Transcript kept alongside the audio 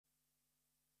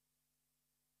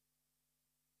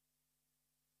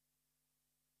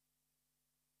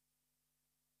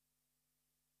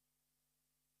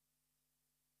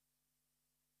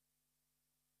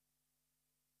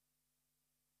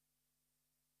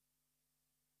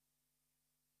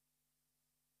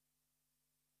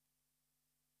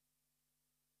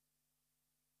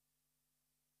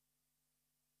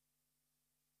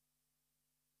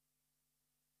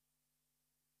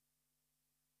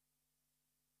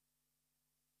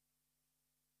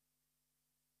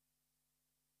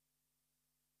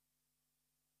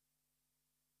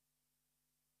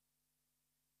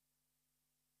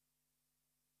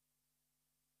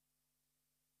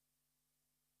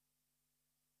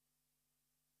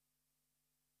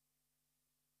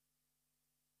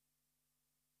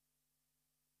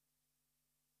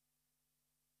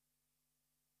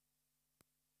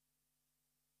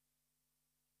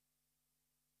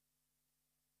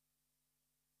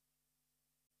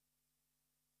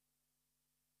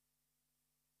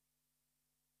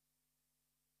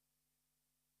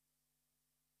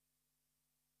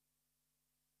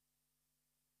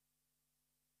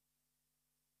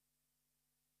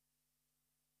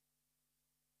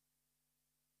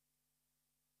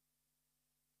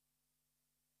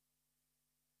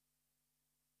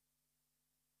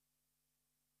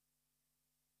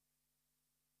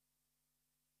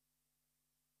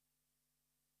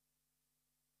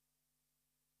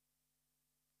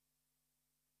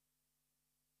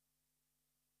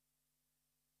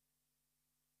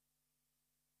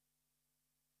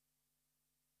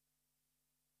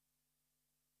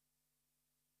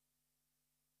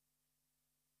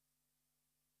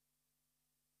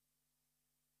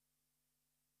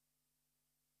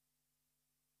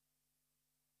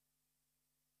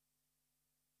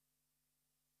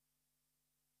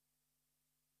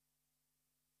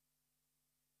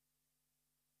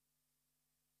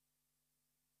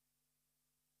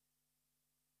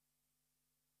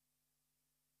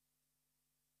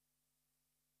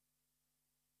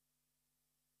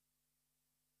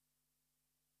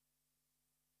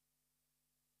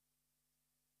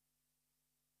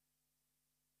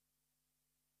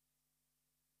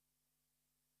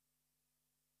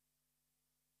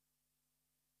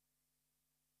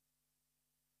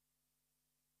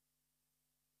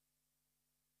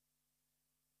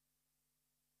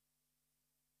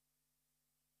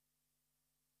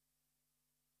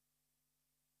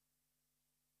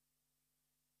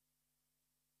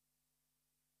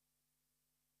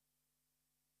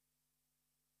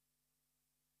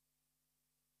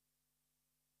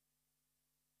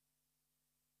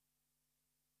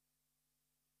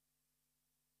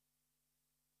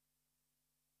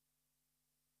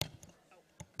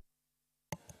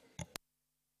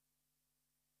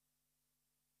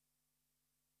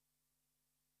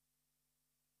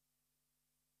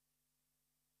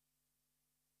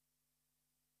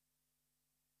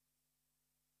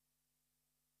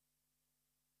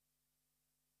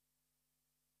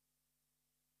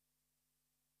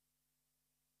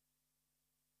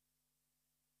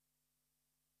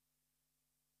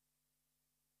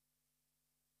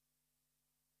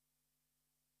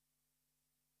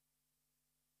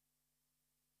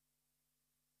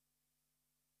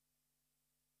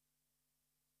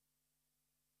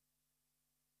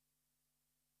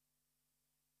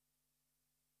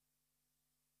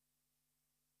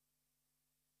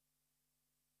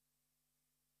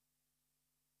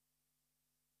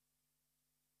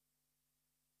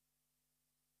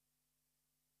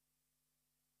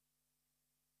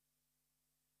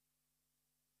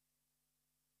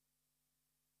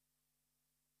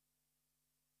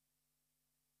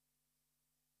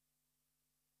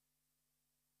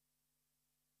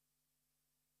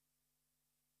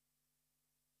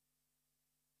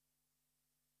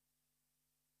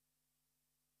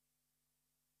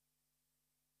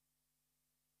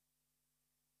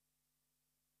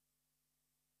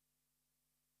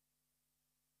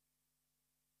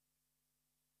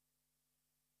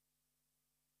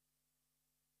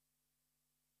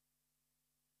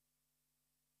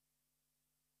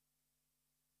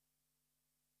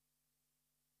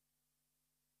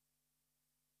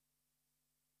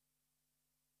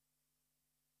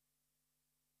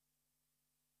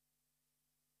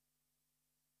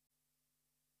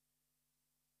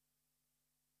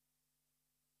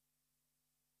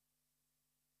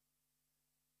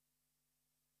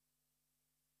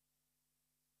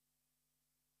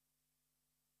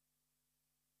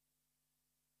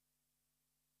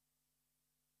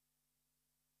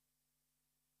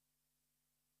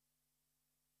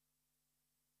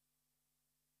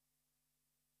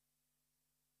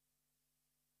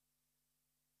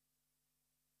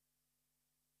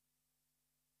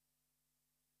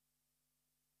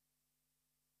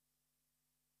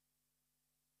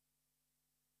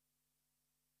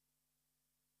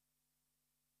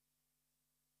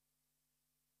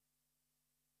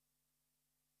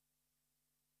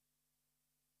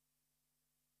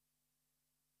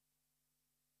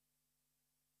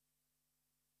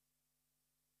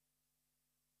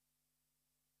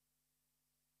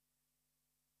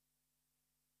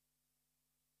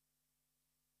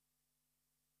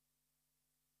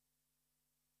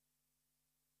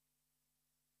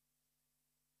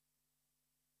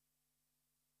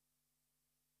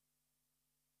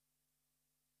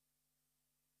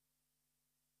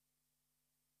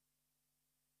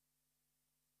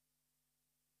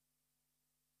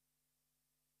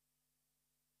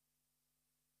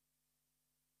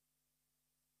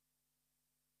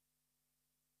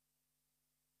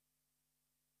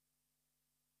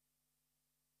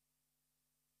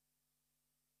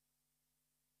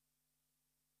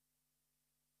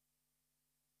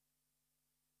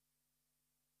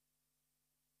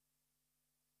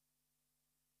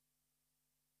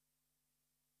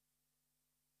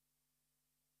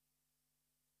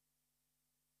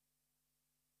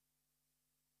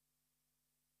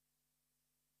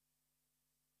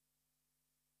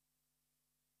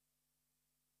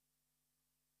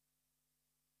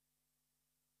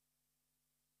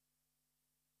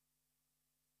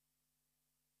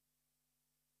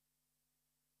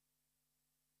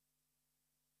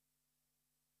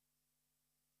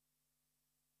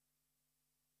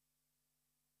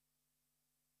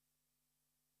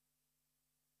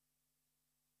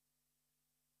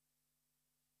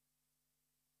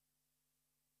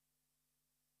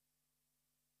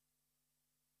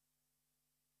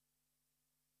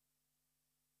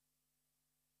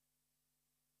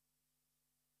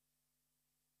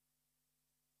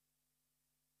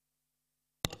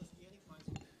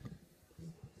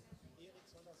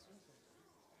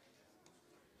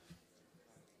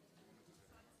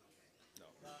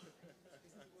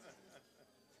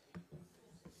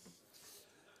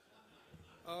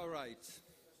All right.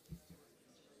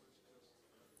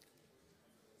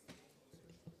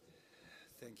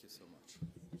 Thank you so much.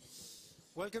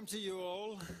 Welcome to you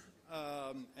all.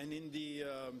 And in the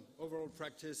overall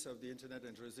practice of the Internet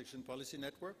and Jurisdiction Policy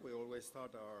Network, we always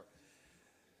start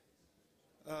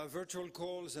our virtual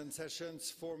calls and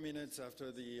sessions 4 minutes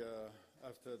after the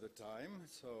time.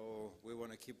 So we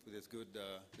want to keep this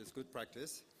good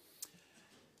practice.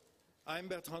 I'm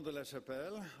Bertrand de la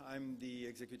Chapelle. I'm the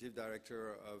Executive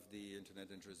Director of the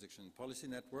Internet and Jurisdiction Policy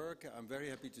Network. I'm very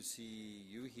happy to see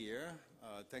you here.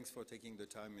 Thanks for taking the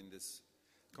time in this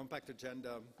compact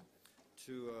agenda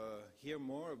to hear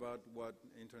more about what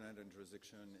Internet and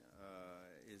Jurisdiction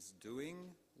is doing,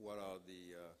 what are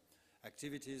the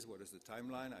activities, what is the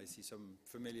timeline. I see some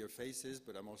familiar faces,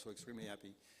 but I'm also extremely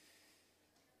happy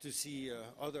to see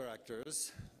other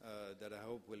actors that I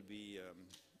hope will be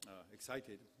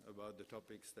excited about the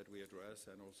topics that we address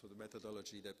and also the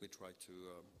methodology that we try to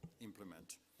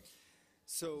implement.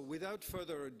 So without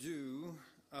further ado,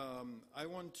 I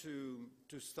want to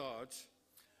start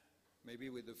maybe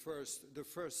with the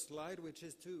first slide, which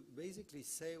is to basically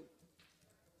say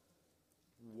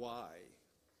why.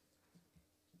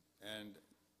 And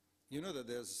you know that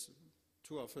there's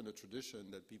too often a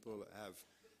tradition that people have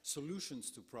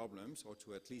solutions to problems, or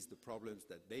to at least the problems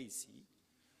that they see.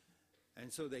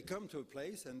 And so they come to a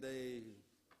place and they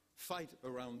fight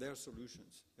around their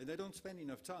solutions. And they don't spend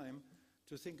enough time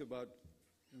to think about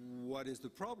what is the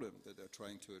problem that they're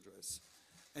trying to address.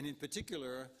 And in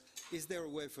particular, is there a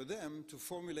way for them to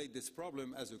formulate this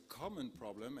problem as a common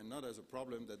problem and not as a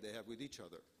problem that they have with each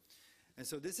other? And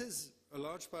so this is a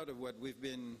large part of what we've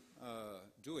been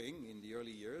doing in the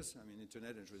early years. I mean,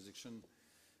 Internet and Jurisdiction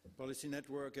Policy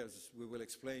Network, as we will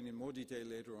explain in more detail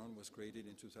later on, was created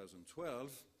in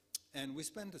 2012. And we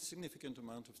spent a significant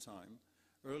amount of time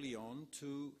early on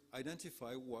to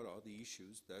identify what are the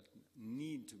issues that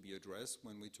need to be addressed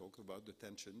when we talk about the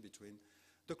tension between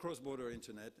the cross-border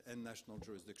Internet and national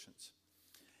jurisdictions.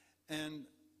 And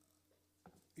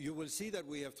you will see that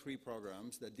we have 3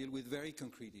 programs that deal with very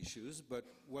concrete issues, but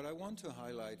what I want to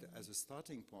highlight as a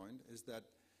starting point is that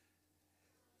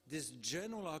this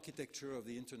general architecture of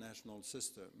the international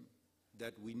system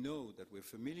that we know, that we're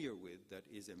familiar with, that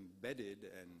is embedded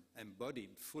and embodied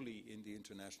fully in the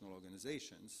international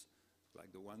organizations,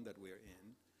 like the one that we're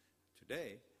in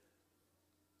today,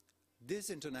 this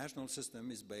international system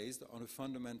is based on a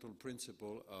fundamental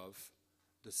principle of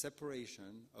the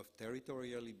separation of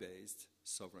territorially based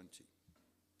sovereignty,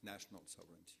 national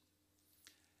sovereignty.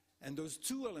 And those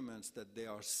 2 elements, that they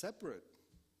are separate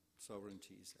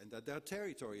sovereignties and that they are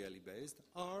territorially based,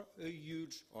 are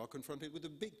confronted with a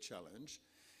big challenge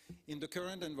in the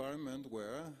current environment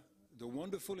where the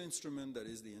wonderful instrument that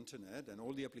is the Internet and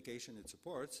all the application it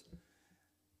supports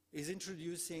is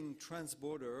introducing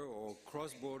trans-border or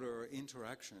cross-border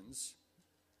interactions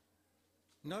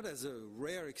not as a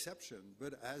rare exception,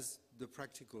 but as the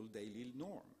practical daily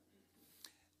norm.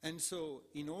 And so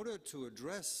in order to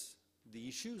address the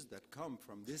issues that come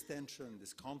from this tension,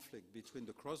 this conflict between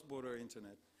the cross-border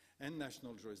Internet and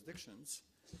national jurisdictions,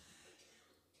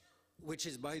 which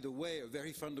is, by the way, a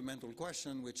very fundamental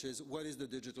question, which is, what is the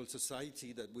digital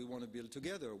society that we want to build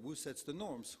together? Who sets the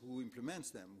norms? Who implements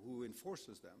them? Who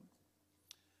enforces them?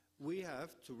 We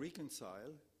have to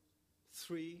reconcile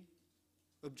 3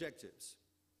 objectives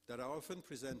that are often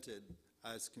presented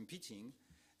as competing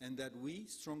and that we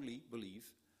strongly believe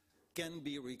can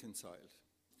be reconciled.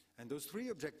 And those 3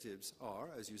 objectives are,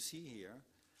 as you see here,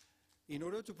 in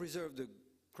order to preserve the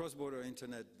cross-border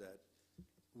Internet that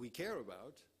we care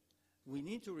about, we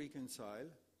need to reconcile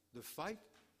the fight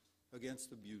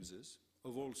against abuses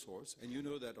of all sorts. And you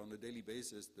know that on a daily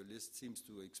basis, the list seems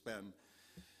to expand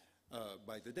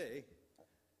by the day.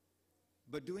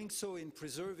 But doing so in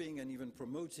preserving and even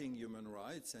promoting human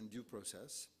rights and due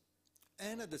process,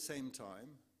 and at the same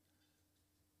time,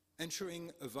 ensuring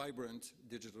a vibrant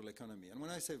digital economy. And when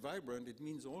I say vibrant, it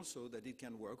means also that it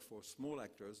can work for small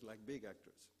actors like big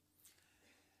actors.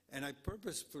 And I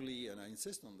purposefully, and I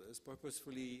insist on this,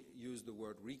 purposefully use the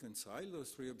word reconcile those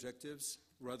 3 objectives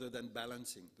rather than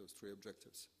balancing those 3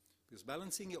 objectives. Because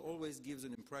balancing always gives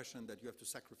an impression that you have to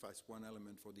sacrifice one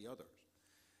element for the other.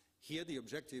 Here the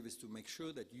objective is to make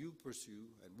sure that you pursue,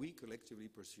 and we collectively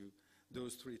pursue,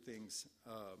 those 3 things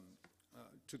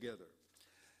together.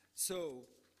 So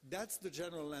that's the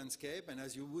general landscape, and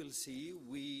as you will see,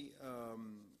 we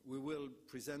will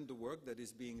present the work that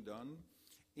is being done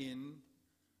in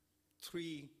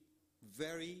 3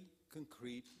 very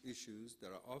concrete issues that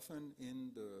are often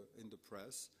in the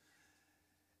press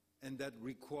and that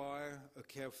require a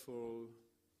careful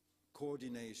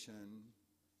coordination,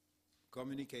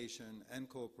 communication, and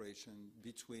cooperation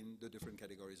between the different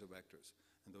categories of actors.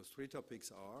 And those three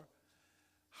topics are: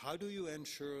 how do you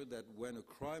ensure that when a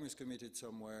crime is committed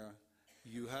somewhere,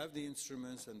 you have the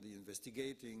instruments and the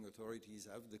investigating authorities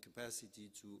have the capacity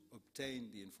to obtain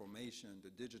the information, the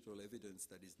digital evidence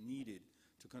that is needed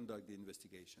to conduct the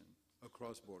investigation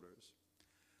across borders?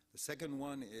 The second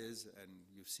one is, and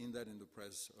you've seen that in the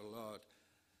press a lot,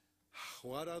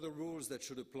 what are the rules that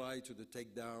should apply to the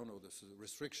takedown or the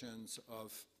restrictions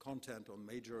of content on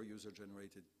major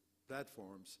user-generated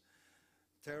platforms?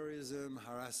 Terrorism,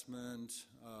 harassment,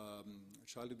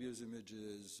 child abuse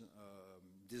images,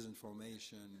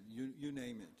 disinformation, you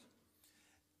name it.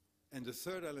 And the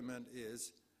third element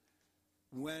is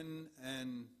when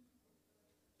and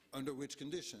under which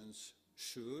conditions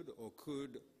should or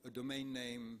could a domain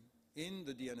name in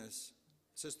the DNS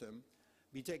system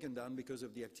be taken down because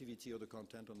of the activity or the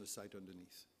content on the site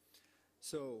underneath.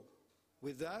 So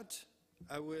with that,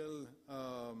 I will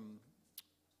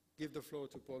give the floor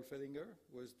to Paul Fellinger,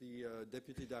 who is the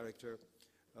Deputy Director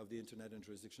of the Internet and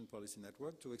Jurisdiction Policy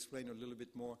Network, to explain a little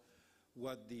bit more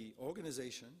what the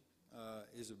organization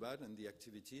is about and the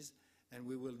activities. And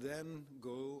we will then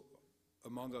go,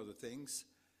 among other things,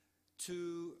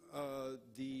 to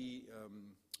the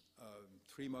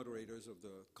three moderators of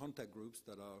the contact groups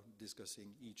that are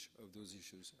discussing each of those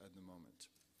issues at the moment.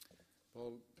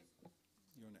 Paul,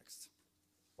 you're next.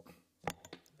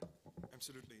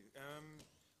 Absolutely.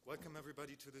 Welcome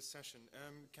everybody to this session.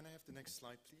 Can I have the next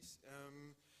slide, please?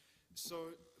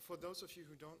 So for those of you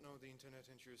who don't know the Internet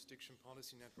and Jurisdiction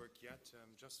Policy Network yet,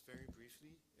 just very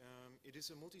briefly, it is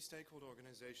a multi-stakeholder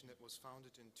organization that was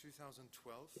founded in 2012.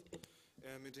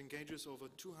 It engages over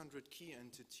 200 key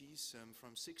entities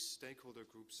from 6 stakeholder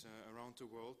groups around the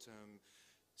world: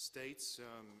 states,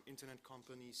 internet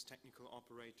companies, technical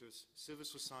operators, civil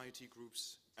society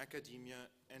groups, academia,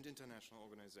 and international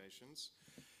organizations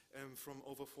from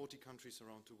over 40 countries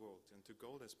around the world. And the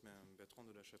goal, as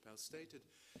Bertrand de la Chapelle stated,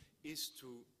 is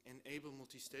to enable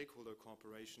multi-stakeholder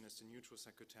cooperation as the neutral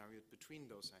secretariat between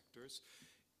those actors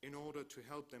in order to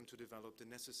help them to develop the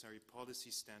necessary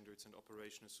policy standards and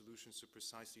operational solutions to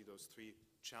precisely those 3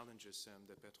 challenges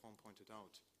that Bertrand pointed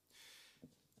out.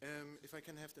 If I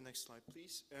can have the next slide,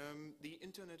 please. The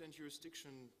Internet and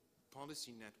Jurisdiction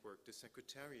Policy Network, the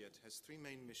Secretariat, has 3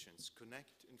 main missions: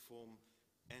 connect, inform,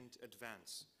 and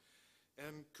advance.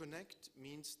 Connect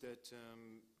means that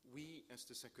we, as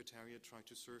the Secretariat, try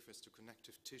to serve as the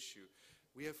connective tissue.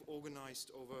 We have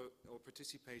organized over, or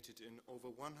participated in over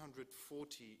 140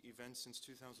 events since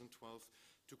 2012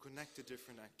 to connect the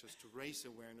different actors, to raise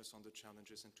awareness on the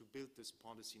challenges, and to build this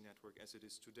policy network as it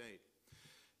is today.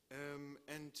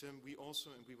 We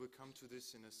also, and we will come to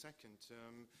this in a second,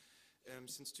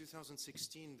 since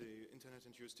 2016, the Internet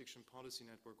and Jurisdiction Policy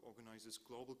Network organizes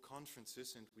global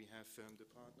conferences, and we have the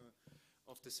partner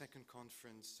of the second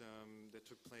conference that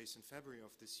took place in February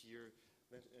of this year,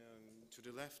 to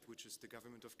the left, which is the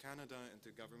Government of Canada, and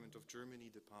the Government of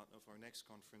Germany, the partner of our next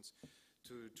conference,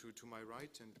 to my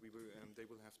right, and they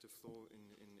will have the floor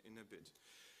in a bit.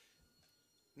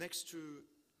 Next to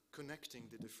connecting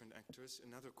the different actors,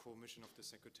 another core mission of the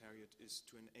Secretariat is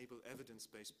to enable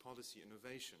evidence-based policy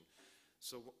innovation.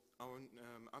 So our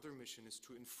other mission is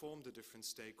to inform the different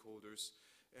stakeholders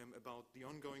about the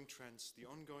ongoing trends, the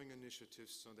ongoing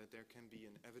initiatives, so that there can be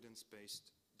an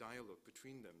evidence-based dialogue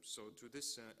between them. So to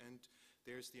this end,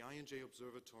 there's the INJ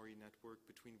Observatory Network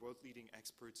between world-leading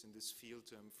experts in this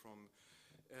field from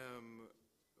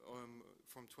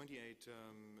 28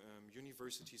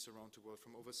 universities around the world,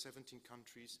 from over 17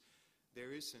 countries.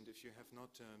 There is, and if you have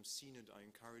not seen it, I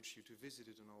encourage you to visit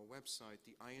it on our website,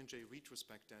 the INJ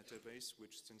Retrospect database,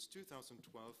 which since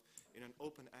 2012, in an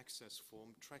open access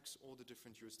form, tracks all the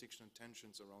different jurisdictional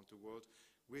tensions around the world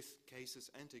with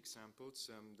cases and examples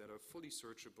that are fully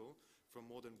searchable from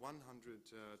more than 120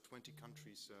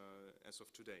 countries as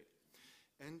of today.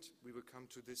 And we will come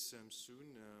to this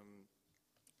soon.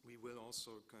 We will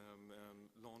also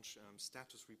launch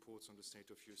status reports on the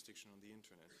state of jurisdiction on the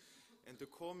internet. And the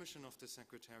core mission of the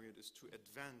Secretariat is to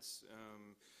advance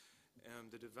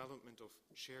the development of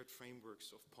shared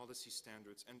frameworks of policy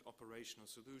standards and operational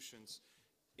solutions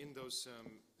in those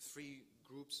 3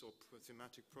 groups or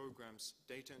thematic programs: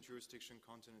 data and jurisdiction,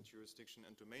 content and jurisdiction,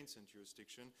 and domains and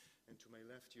jurisdiction. And to my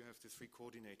left, you have the 3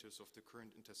 coordinators of the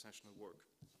current intersessional work.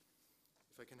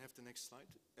 If I can have the next slide.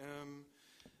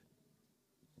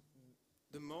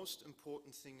 The most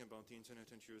important thing about the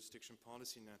Internet and Jurisdiction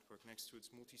Policy Network, next to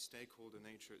its multi-stakeholder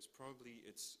nature, is probably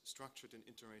its structured and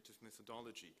iterative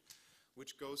methodology,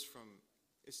 which goes from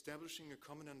establishing a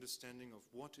common understanding of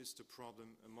what is the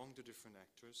problem among the different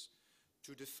actors,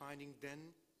 to defining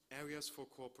then areas for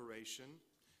cooperation.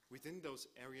 Within those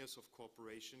areas of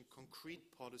cooperation, concrete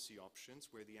policy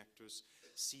options where the actors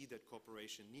see that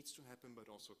cooperation needs to happen but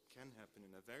also can happen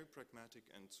in a very pragmatic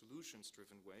and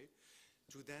solutions-driven way,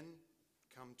 to then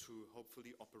come to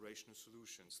hopefully operational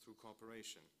solutions through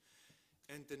cooperation.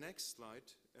 And the next slide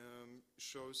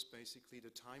shows basically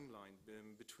the timeline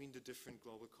between the different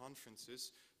global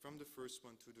conferences from the first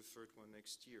one to the third one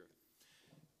next year.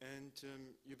 And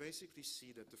you basically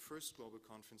see that the first global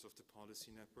conference of the Policy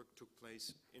Network took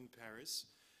place in Paris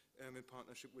in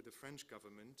partnership with the French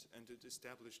government, and it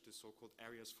established the so-called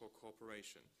areas for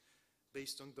cooperation.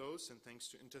 Based on those, and thanks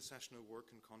to intersessional work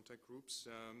and contact groups,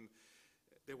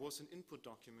 there was an input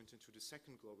document into the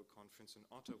second global conference in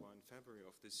Ottawa in February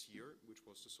of this year, which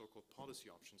was the so-called policy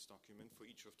options document for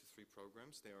each of the 3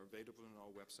 programs. They are available on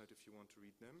our website if you want to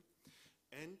read them.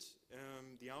 And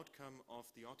the outcome of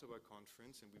the Ottawa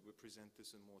conference, and we will present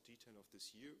this in more detail of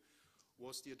this year,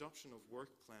 was the adoption of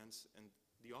work plans and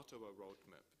the Ottawa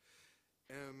roadmap.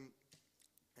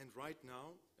 And right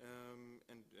now,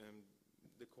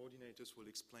 the coordinators will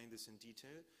explain this in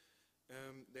detail,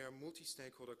 there are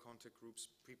multi-stakeholder contact groups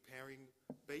preparing,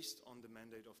 based on the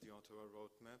mandate of the Ottawa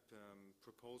roadmap,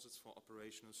 proposals for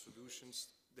operational solutions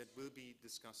that will be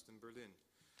discussed in Berlin.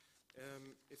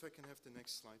 If I can have the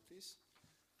next slide, please.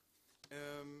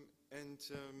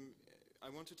 I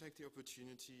want to take the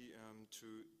opportunity to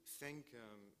thank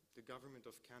the Government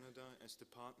of Canada as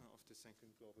the partner of the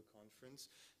second global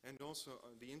conference, and also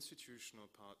the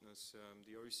institutional partners,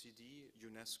 the OECD,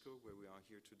 UNESCO, where we are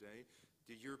here today,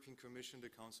 the European Commission, the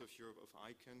Council of Europe, of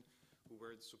ICANN, who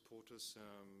were the supporters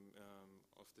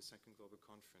of the second global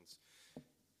conference.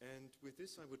 And with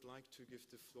this, I would like to give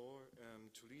the floor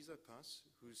to Lisa Pass,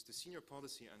 who's the Senior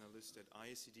Policy Analyst at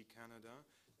IACD Canada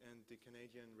and the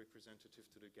Canadian representative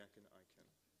to the GAC and ICANN.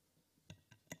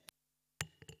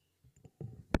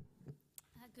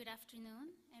 Good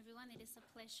afternoon, everyone. It is a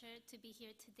pleasure to be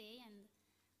here today, and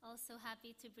also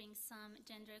happy to bring some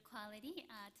gender equality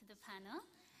to the panel.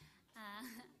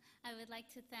 I would like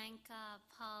to thank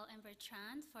Paul and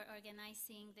Bertrand for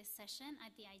organizing this session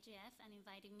at the IGF and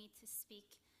inviting me to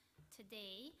speak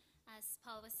today. As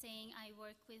Paul was saying, I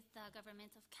work with the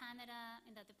Government of Canada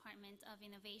in the Department of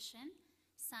Innovation,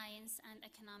 Science and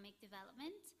Economic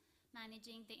Development,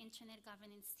 managing the Internet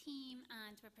Governance team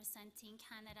and representing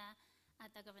Canada at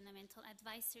the Governmental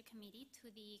Advisory Committee to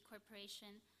the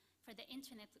Corporation for the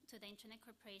Internet,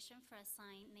 Corporation for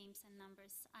Assigned Names and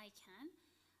Numbers, ICANN.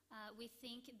 We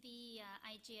think the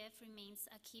IGF remains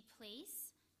a key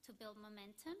place to build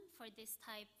momentum for this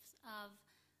type of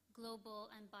global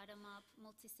and bottom-up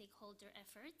multi-stakeholder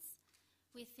efforts.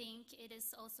 We think it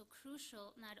is also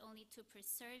crucial not only to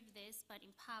preserve this, but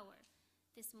empower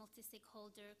this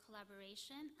multi-stakeholder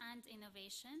collaboration and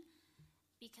innovation,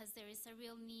 because there is a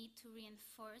real need to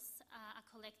reinforce a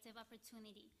collective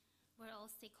opportunity where all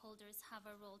stakeholders have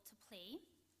a role to play.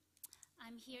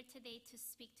 I'm here today to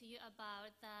speak to you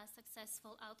about the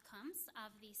successful outcomes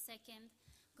of the second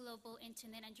Global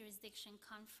Internet and Jurisdiction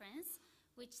Conference,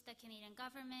 which the Canadian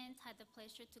government had the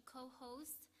pleasure to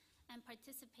co-host and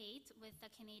participate with the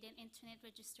Canadian Internet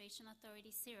Registration Authority,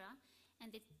 CIRA,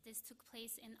 and this took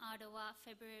place in Ottawa,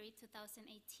 February 2018,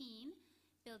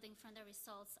 building from the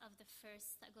results of the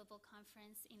first global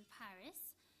conference in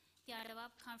Paris. The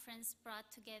Ottawa conference brought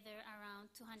together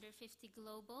around 250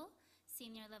 global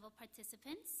senior-level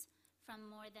participants from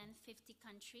more than 50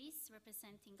 countries,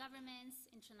 representing governments,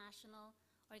 international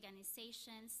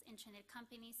organizations, internet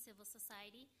companies, civil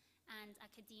society, and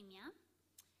academia.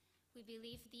 We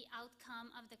believe the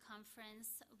outcome of the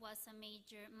conference was a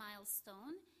major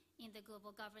milestone in the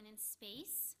global governance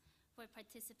space, where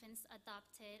participants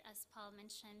adopted, as Paul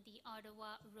mentioned, the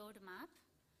Ottawa Roadmap.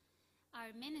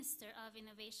 Our Minister of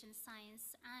Innovation,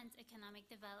 Science and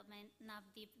Economic Development,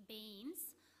 Navdeep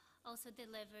Bains, also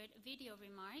delivered video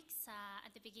remarks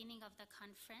at the beginning of the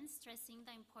conference, stressing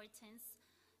the importance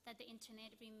that the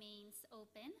internet remains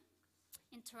open,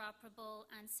 interoperable,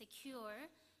 and secure,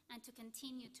 and to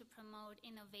continue to promote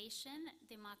innovation,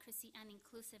 democracy, and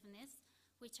inclusiveness,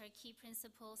 which are key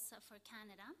principles for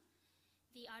Canada.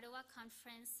 The Ottawa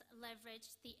conference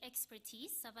leveraged the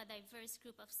expertise of a diverse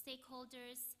group of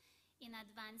stakeholders in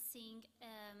advancing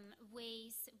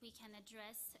ways we can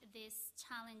address these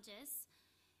challenges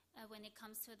when it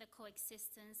comes to the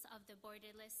coexistence of the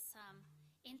borderless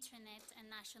internet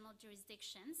and national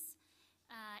jurisdictions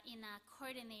in a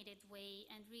coordinated way,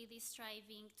 and really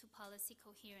striving to policy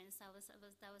coherence. That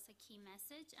was a key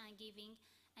message, and giving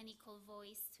an equal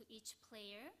voice to each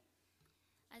player.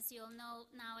 As you all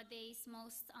know, nowadays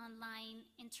most online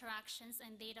interactions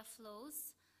and data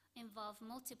flows involve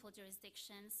multiple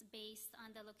jurisdictions based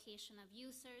on the location of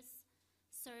users,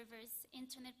 servers,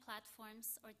 internet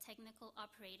platforms, or technical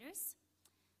operators.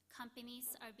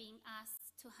 Companies are being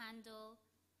asked to handle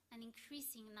an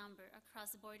increasing number of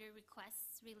cross-border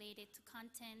requests related to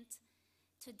content,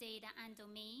 to data and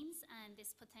domains, and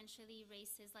this potentially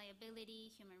raises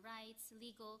liability, human rights,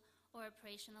 legal, or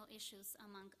operational issues,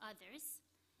 among others.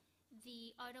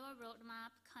 The Ottawa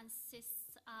Roadmap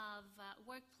consists of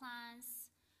work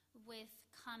plans with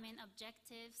common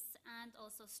objectives and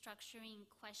also structuring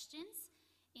questions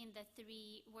in the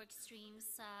three work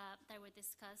streams that were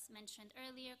mentioned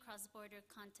earlier: cross-border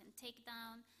content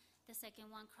takedown, the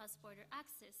second one, cross-border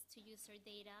access to user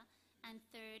data, and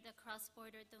third, a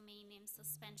cross-border domain name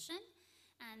suspension.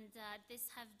 And this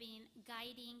have been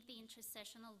guiding the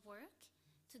intersessional work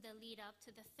to the lead up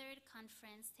to the third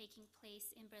conference taking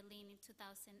place in Berlin in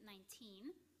 2019.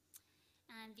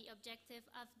 And the objective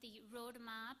of the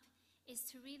roadmap is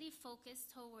to really focus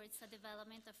towards the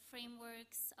development of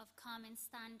frameworks, of common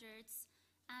standards,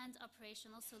 and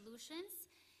operational solutions.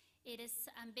 It is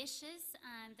ambitious,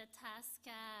 and the task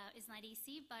is not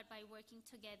easy, but by working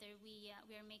together, we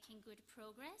are making good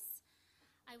progress.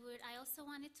 I also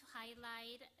wanted to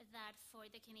highlight that for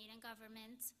the Canadian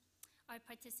government, our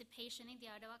participation in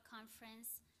the Ottawa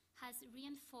Conference has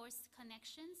reinforced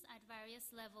connections at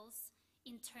various levels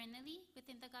internally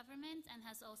within the government and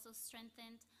has also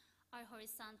strengthened our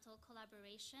horizontal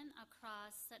collaboration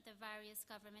across the various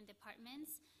government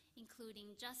departments,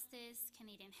 including justice,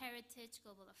 Canadian heritage,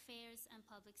 global affairs, and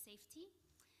public safety.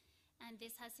 And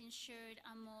this has ensured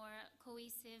a more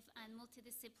cohesive and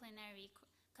multidisciplinary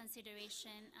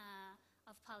consideration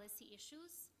of policy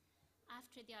issues.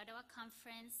 After the Ottawa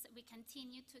Conference, we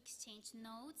continue to exchange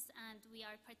notes, and we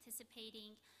are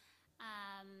participating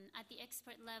at the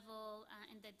expert level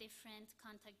in the different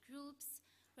contact groups.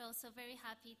 We're also very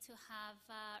happy to have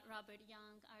Robert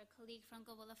Young, our colleague from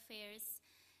Global Affairs,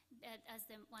 as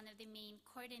one of the main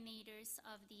coordinators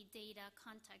of the data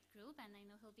contact group, and I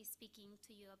know he'll be speaking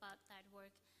to you about that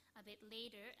work a bit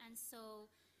later. And so,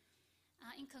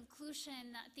 in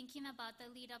conclusion, thinking about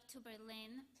the lead up to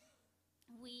Berlin,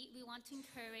 we want to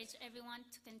encourage everyone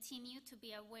to continue to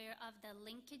be aware of the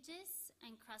linkages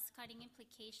and cross-cutting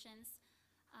implications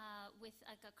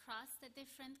across the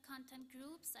different content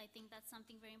groups. I think that's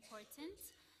something very important.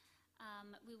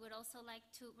 We would also like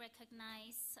to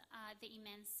recognize the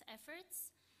immense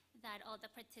efforts that all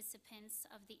the participants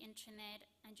of the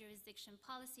Internet and Jurisdiction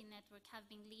Policy Network have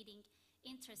been leading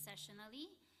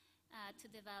intersessionally to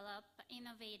develop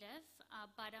innovative,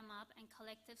 bottom-up, and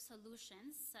collective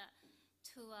solutions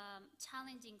to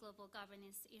challenging global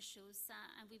governance issues,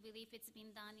 and we believe it's been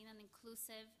done in an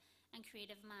inclusive and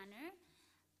creative manner.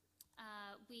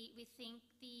 We think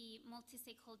the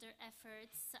multi-stakeholder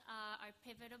efforts are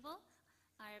pivotal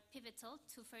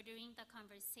to furthering the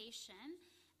conversation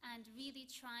and really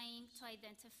trying to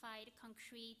identify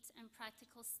concrete and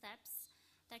practical steps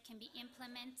that can be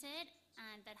implemented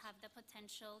and that have the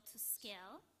potential to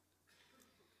scale.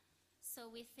 So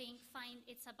we think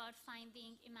it's about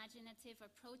finding imaginative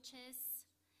approaches,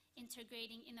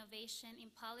 integrating innovation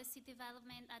in policy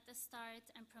development at the start,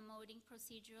 and promoting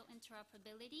procedural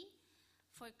interoperability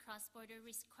for cross-border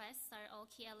requests are all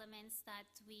key elements that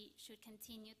we should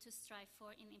continue to strive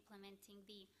for in implementing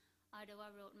the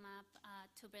Ottawa Roadmap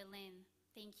to Berlin.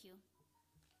 Thank you.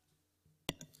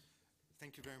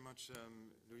 Thank you very much,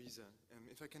 Louisa.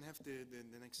 If I can have the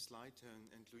next slide,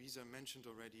 and Louisa mentioned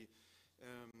already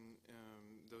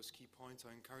those key points.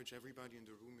 I encourage everybody in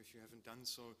the room, if you haven't done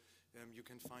so, you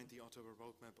can find the Ottawa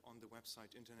Roadmap on the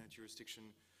website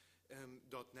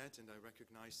internetjurisdiction.net, and I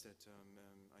recognize that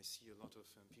I see a lot of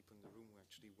people in the room who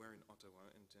actually were in Ottawa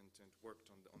and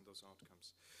worked on those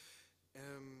outcomes.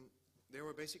 There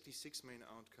were basically 6 main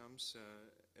outcomes.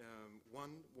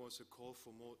 One was a call for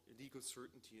more legal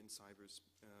certainty in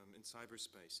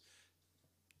cyberspace.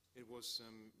 It was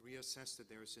reassessed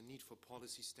that there is a need for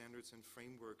policy standards and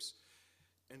frameworks,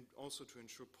 and also to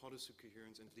ensure policy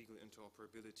coherence and legal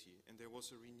interoperability. And there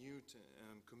was a renewed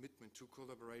commitment to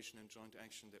collaboration and joint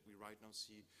action that we right now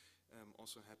see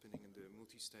also happening in the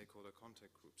multi-stakeholder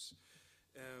contact groups.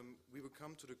 We will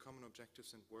come to the common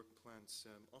objectives and work plans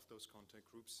of those contact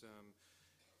groups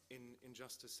in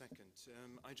just a second.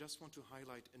 I just want to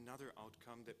highlight another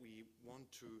outcome that we want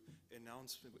to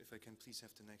announce, if I can please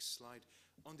have the next slide,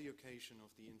 on the occasion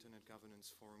of the Internet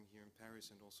Governance Forum here in Paris,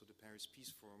 and also the Paris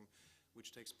Peace Forum,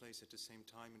 which takes place at the same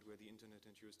time, and where the Internet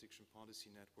and Jurisdiction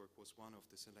Policy Network was one of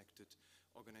the selected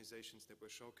organizations that were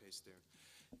showcased there.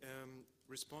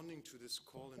 Responding to this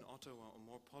call in Ottawa on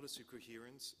more policy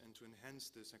coherence and to enhance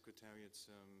the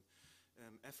Secretariat's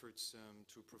efforts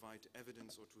to provide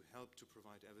evidence or to help to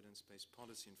provide evidence-based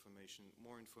policy information,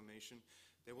 more information,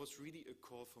 there was really a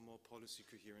call for more policy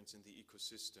coherence in the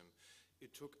ecosystem.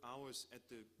 It took hours at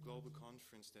the global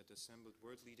conference that assembled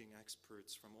world-leading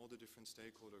experts from all the different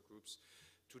stakeholder groups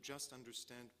to just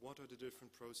understand what are the different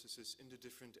processes in the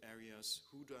different areas,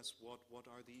 who does what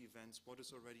are the events, what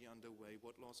is already underway,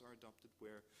 what laws are adopted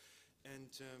where.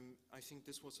 And I think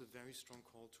this was a very strong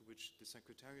call to which the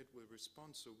Secretariat will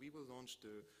respond. So we will launch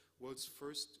the world's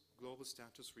first global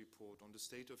status report on the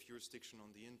state of jurisdiction on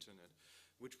the internet,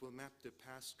 which will map the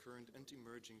past, current, and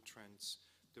emerging trends,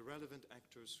 the relevant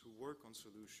actors who work on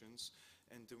solutions,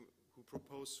 and who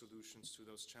propose solutions to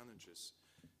those challenges.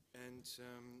 And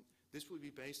this will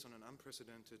be based on an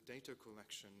unprecedented data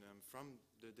collection from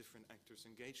the different actors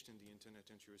engaged in the Internet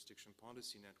and Jurisdiction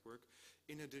Policy Network,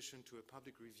 in addition to a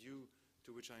public review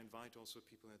to which I invite also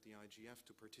people at the IGF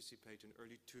to participate in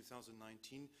early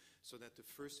 2019, so that the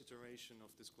first iteration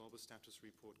of this global status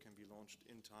report can be launched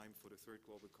in time for the third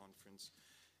global conference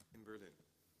in Berlin.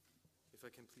 If I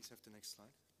can please have the next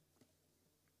slide.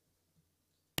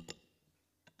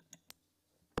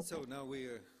 So now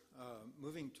we're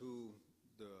moving to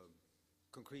the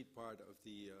concrete part of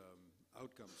the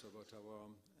outcomes of Ottawa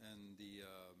and the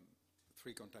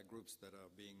three contact groups that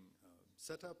are being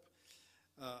set up.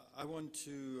 I want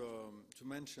to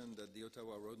mention that the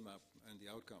Ottawa roadmap and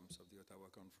the outcomes of the Ottawa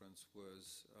conference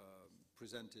was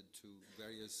presented to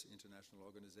various international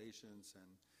organizations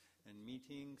and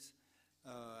meetings,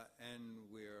 and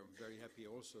we're very happy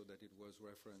also that it was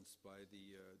referenced by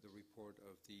the report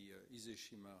of the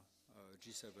Izeshima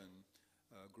G7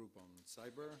 group on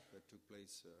cyber that took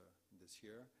place this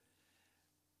year.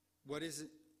 What is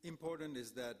important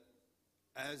is that,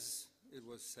 as it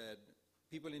was said,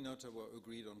 people in Ottawa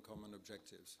agreed on common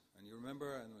objectives. And you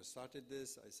remember, when I started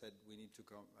this, I said we need to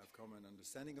have common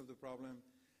understanding of the problem,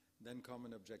 then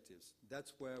common objectives.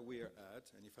 That's where we are at.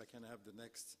 And if I can have the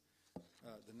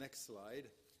next slide,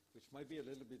 which might be a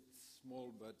little bit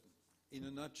small, but in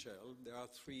a nutshell, there are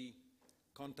three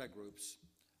contact groups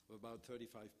of about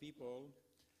 35 people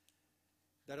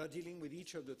that are dealing with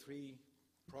each of the three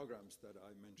programs that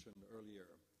I mentioned earlier: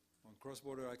 on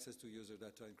cross-border access to user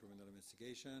data in criminal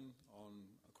investigation, on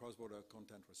cross-border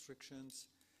content restrictions,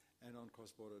 and on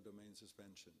cross-border domain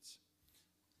suspensions.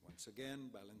 Once again,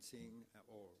 balancing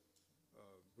or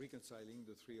reconciling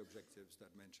the three objectives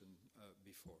that mentioned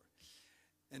before.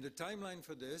 And the timeline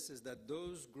for this is that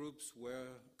those groups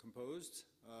were composed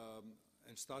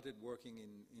and started working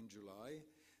in July.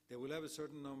 They will have a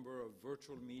certain number of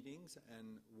virtual meetings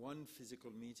and one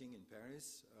physical meeting in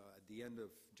Paris at the end of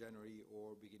January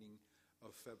or beginning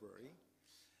of February.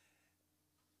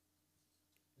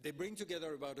 They bring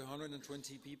together about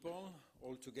 120 people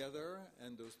altogether,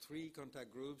 and those three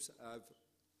contact groups have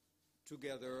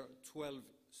together 12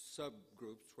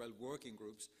 subgroups, 12 working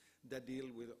groups that deal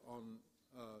with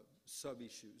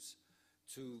sub-issues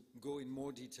to go in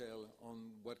more detail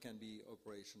on what can be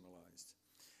operationalized.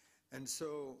 And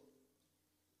so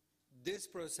this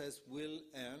process will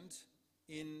end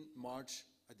in March,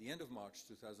 at the end of March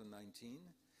 2019,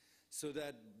 so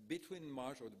that between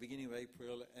March or the beginning of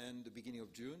April and the beginning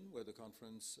of June, where the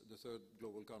conference, the third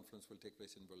global conference will take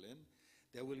place in Berlin,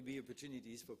 there will be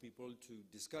opportunities for people to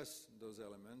discuss those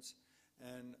elements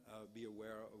and be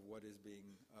aware of what is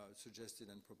being suggested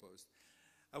and proposed.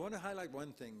 I want to highlight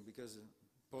one thing, because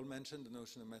Paul mentioned the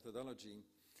notion of methodology.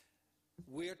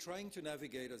 We are trying to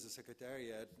navigate as a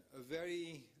Secretariat a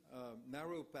very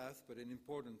narrow path, but an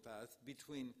important path,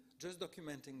 between just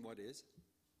documenting what is,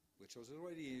 which was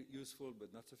already useful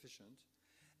but not sufficient,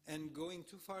 and going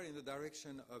too far in the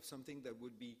direction of something that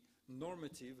would be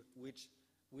normative, which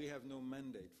we have no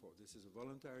mandate for. This is a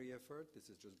voluntary effort. This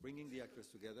is just bringing the actors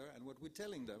together. And what we're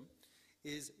telling them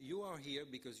is, you are here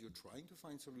because you're trying to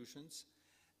find solutions,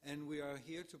 and we are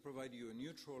here to provide you a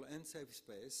neutral and safe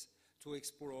space to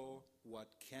explore what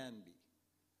can be.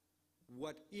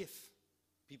 What if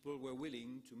people were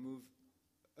willing to move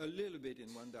a little bit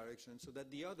in one direction so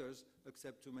that the others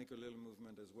accept to make a little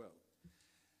movement as well?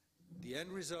 The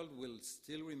end result will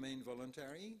still remain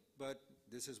voluntary, but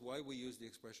this is why we use the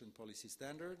expression policy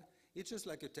standard. It's just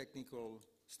like a technical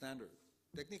standard.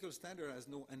 Technical standard has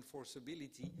no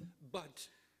enforceability, but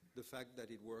the fact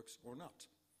that it works or not.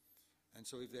 And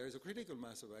so if there is a critical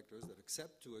mass of actors that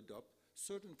accept to adopt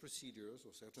certain procedures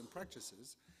or certain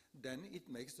practices, then it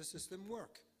makes the system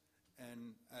work.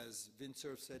 And as Vince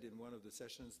Cerf said in one of the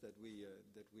sessions that we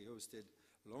hosted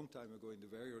a long time ago in the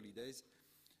very early days,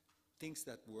 things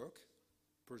that work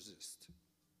persist.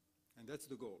 And that's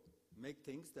the goal. Make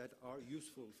things that are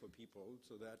useful for people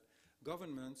so that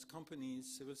governments,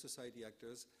 companies, civil society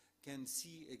actors can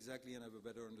see exactly and have a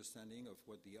better understanding of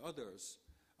what the others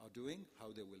are doing, how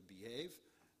they will behave,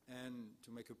 and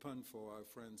to make a pun for our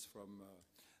friends from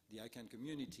the ICANN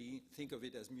community, think of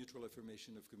it as mutual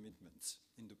affirmation of commitments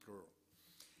in the plural.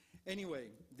 Anyway,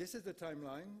 this is the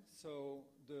timeline. So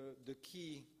the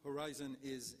key horizon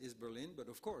is Berlin, but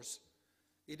of course,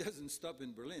 it doesn't stop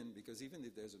in Berlin, because even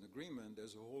if there's an agreement,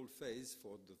 there's a whole phase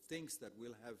for the things that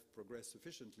will have progressed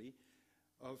sufficiently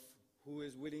of who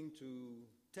is willing to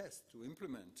test, to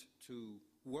implement, to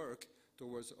work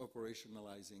towards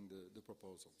operationalizing the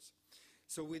proposals.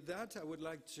 So with that, I would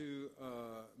like to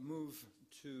move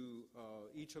to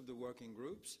each of the working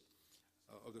groups,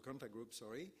 of the contact groups,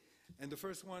 sorry. And the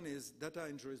first one is data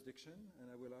and jurisdiction, and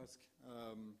I will ask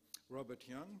Robert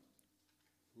Young,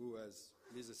 who, as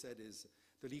Lisa said, is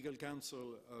the legal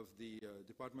counsel of the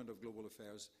Department of Global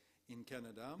Affairs in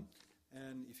Canada.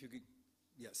 And if you could,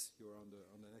 yes, you're on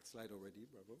the next slide already,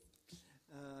 bravo.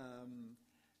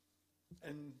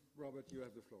 And Robert, you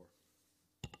have the floor.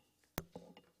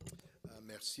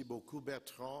 Merci beaucoup,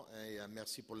 Bertrand, et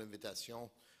merci pour l'invitation.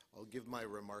 I'll give my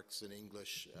remarks in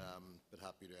English, but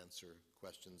happy to answer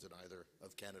questions in either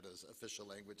of Canada's official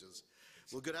languages.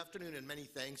 Well, good afternoon, and many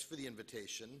thanks for the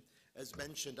invitation. As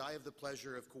mentioned, I have the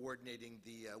pleasure of coordinating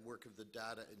the work of the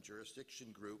Data and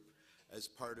Jurisdiction Group as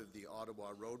part of the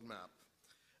Ottawa Roadmap.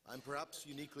 I'm perhaps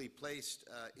uniquely placed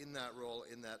in that role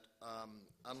in that,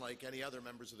 unlike any other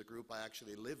members of the group, I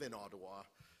actually live in Ottawa,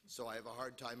 so I have a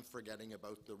hard time forgetting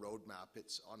about the roadmap.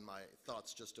 It's on my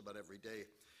thoughts just about every day.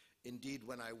 Indeed,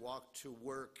 when I walk to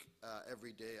work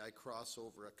every day, I cross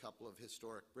over a couple of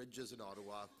historic bridges in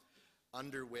Ottawa,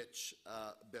 under which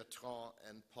Bertrand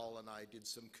and Paul and I did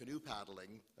some canoe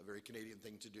paddling, a very Canadian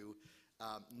thing to do,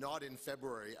 not in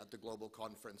February at the Global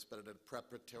Conference, but at a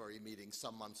preparatory meeting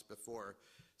some months before.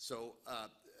 So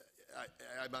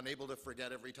I'm unable to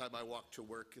forget every time I walk to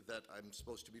work that I'm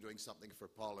supposed to be doing something for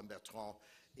Paul and Bertrand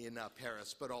in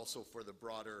Paris, but also for the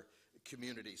broader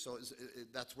community. So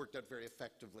that's worked out very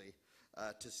effectively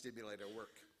to stimulate our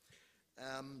work.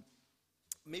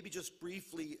 Maybe just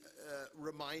briefly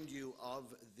remind you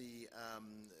of the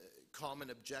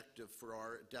common objective for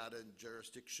our data and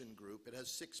jurisdiction group. It has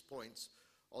 6 points.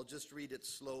 I'll just read it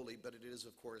slowly, but it is,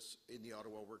 of course, in the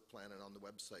Ottawa Work Plan and on the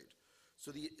website.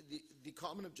 So the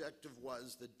common objective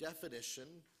was the definition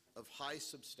of high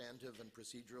substantive and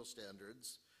procedural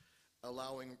standards,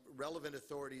 allowing relevant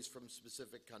authorities from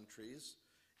specific countries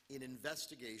in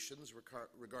investigations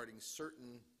regarding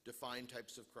certain defined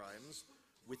types of crimes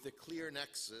with a clear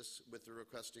nexus with the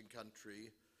requesting country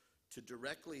to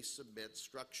directly submit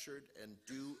structured and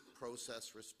due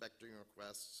process respecting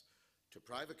requests to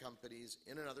private companies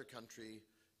in another country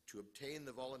to obtain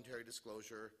the voluntary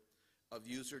disclosure of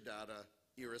user data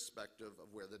irrespective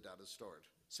of where the data is stored.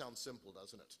 Sounds simple,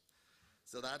 doesn't it?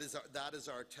 So that is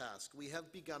our task. We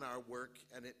have begun our work,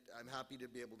 and I'm happy to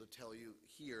be able to tell you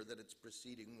here that it's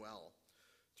proceeding well.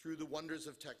 Through the wonders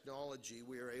of technology,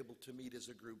 we are able to meet as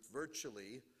a group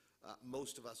virtually,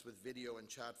 most of us with video and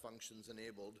chat functions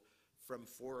enabled, from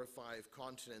 4 or 5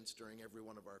 continents during every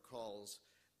one of our calls,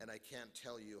 and I can't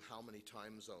tell you how many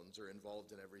time zones are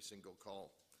involved in every single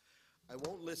call. I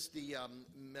won't list the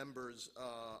members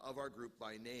of our group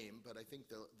by name, but I think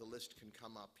the list can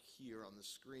come up here on the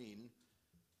screen.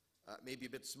 Maybe a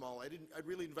bit small. I'd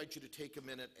really invite you to take a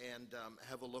minute and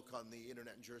have a look on the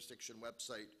Internet and Jurisdiction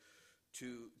website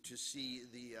to see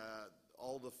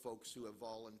all the folks who have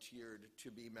volunteered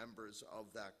to be members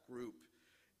of that group.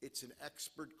 It's an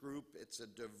expert group. It's a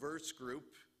diverse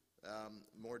group,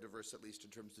 more diverse at least in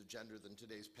terms of gender than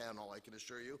today's panel, I can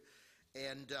assure you.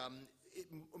 And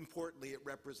importantly, it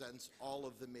represents all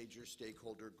of the major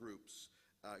stakeholder groups,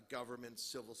 governments,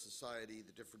 civil society,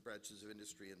 the different branches of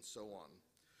industry, and so on.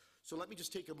 So let me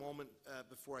just take a moment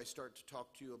before I start to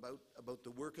talk to you about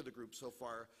the work of the group so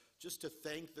far, just to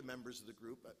thank the members of the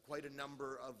group. Quite a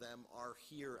number of them are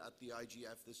here at the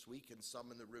IGF this week and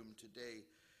some in the room today.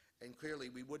 And clearly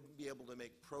we wouldn't be able to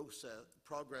make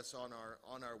progress on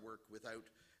our work without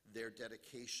their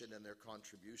dedication and their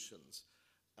contributions.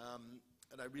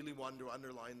 And I really want to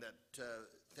underline that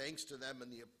thanks to them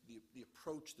and the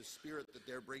approach, the spirit that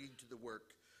they're bringing to the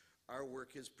work, our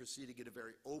work is proceeding in a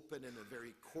very open and a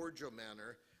very cordial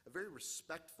manner, a very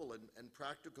respectful and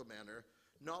practical manner,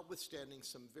 notwithstanding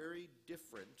some very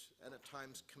different and at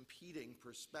times competing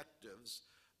perspectives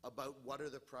about what are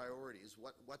the priorities,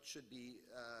 what should be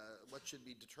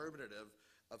determinative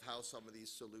of how some of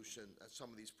these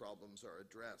problems are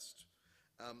addressed.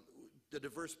 The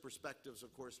diverse perspectives,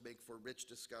 of course, make for rich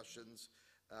discussions,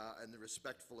 and the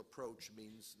respectful approach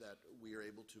means that we are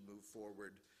able to move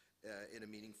forward in a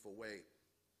meaningful way.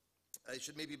 I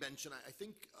should maybe mention, I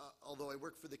think, although I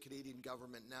work for the Canadian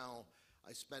government now,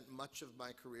 I spent much of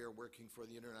my career working for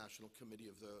the International Committee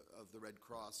of the Red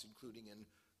Cross, including in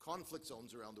conflict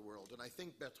zones around the world. And I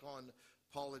think Bertrand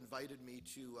Paul invited me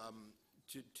to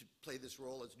play this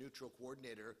role as neutral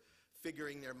coordinator,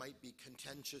 figuring there might be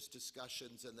contentious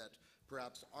discussions and that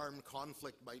perhaps armed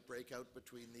conflict might break out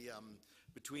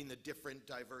between the different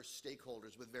diverse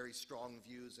stakeholders with very strong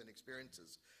views and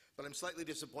experiences. But I'm slightly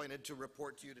disappointed to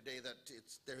report to you today that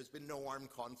there has been no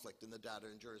armed conflict in the Data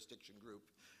and Jurisdiction Group.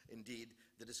 Indeed,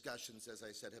 the discussions, as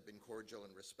I said, have been cordial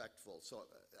and respectful. So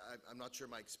I'm not sure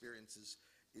my experience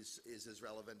is as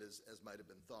relevant as might have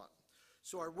been thought.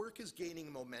 So our work is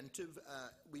gaining momentum.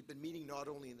 We've been meeting not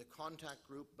only in the contact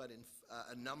group, but in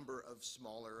a number of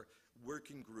smaller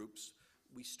working groups.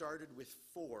 We started with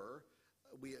 4.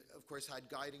 We, of course, had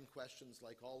guiding questions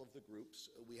like all of the groups.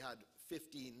 We had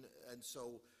 15, and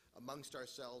so amongst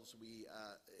ourselves, we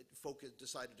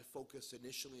decided to focus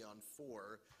initially on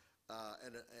 4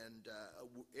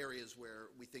 areas where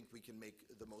we think we can make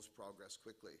the most progress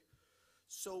quickly.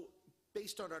 So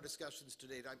based on our discussions to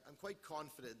date, I'm quite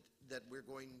confident that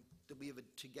we have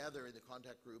together in the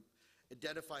contact group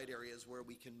identified areas where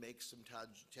we can make some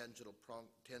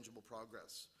tangible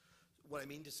progress. What I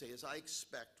mean to say is I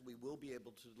expect we will be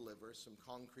able to deliver some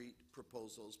concrete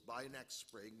proposals by next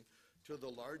spring to the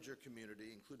larger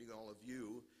community, including all of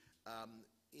you,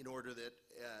 in order that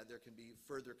there can be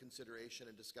further consideration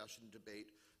and discussion and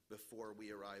debate before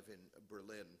we arrive in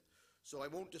Berlin. So I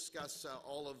won't discuss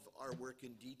all of our work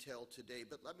in detail today,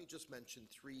 but let me just mention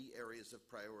 3 areas of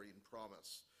priority and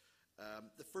promise.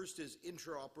 The first is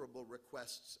interoperable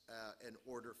requests and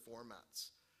order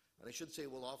formats. And I should say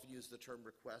we'll often use the term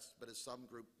request, but as some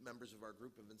members of our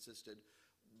group have insisted,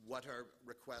 what are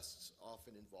requests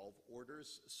often involve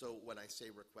orders. So when I say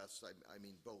requests, I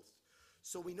mean both.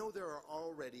 So we know there are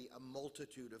already a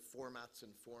multitude of formats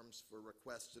and forms for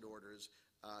requests and orders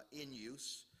in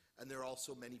use. And there are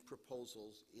also many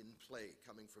proposals in play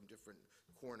coming from different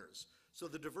corners. So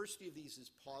the diversity of these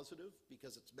is positive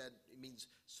because it means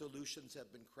solutions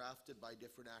have been crafted by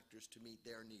different actors to meet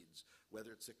their needs,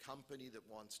 whether it's a company that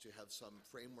wants to have some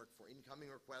framework for incoming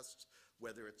requests,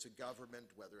 whether it's a government,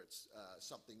 whether it's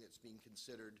something that's being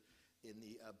considered in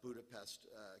the Budapest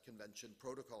Convention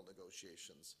protocol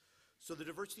negotiations. So the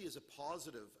diversity is a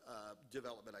positive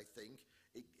development, I think.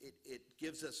 It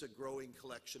gives us a growing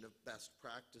collection of best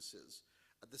practices.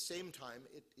 At the same time,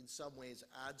 it in some ways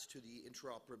adds to the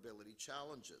interoperability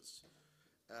challenges.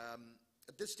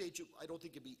 At this stage, I don't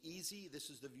think it'd be easy. This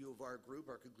is the view of our group,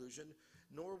 our conclusion,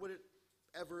 nor would it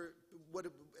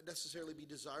necessarily be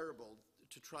desirable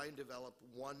to try and develop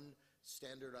one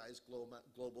standardized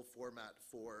global format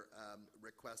for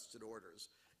requests and orders,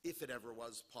 if it ever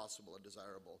was possible and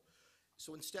desirable.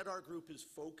 So instead, our group is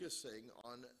focusing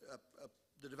on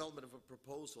the development of a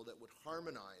proposal that would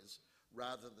harmonize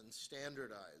rather than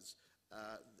standardize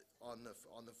on the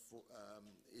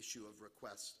issue of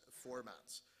request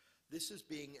formats. This is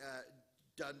being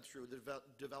done through the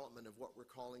development of what we're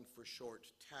calling for short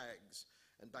tags.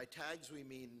 And by tags, we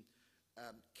mean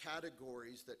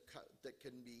categories that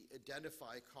can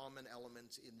identify common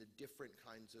elements in the different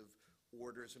kinds of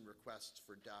orders and requests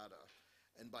for data.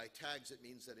 And by tags, it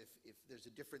means that if there's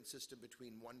a different system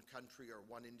between one country or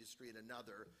one industry and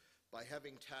another, by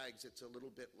having tags, it's a little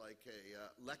bit like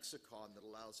a lexicon that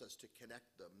allows us to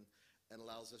connect them and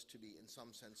allows us to be, in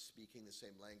some sense, speaking the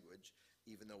same language,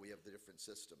 even though we have the different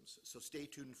systems. So stay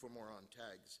tuned for more on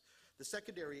tags. The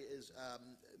second area is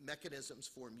mechanisms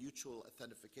for mutual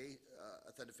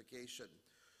authentication.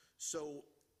 So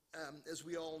as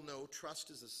we all know,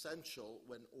 trust is essential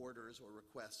when orders or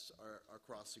requests are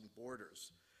crossing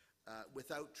borders.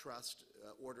 Without trust,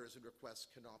 orders and requests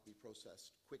cannot be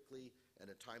processed quickly, in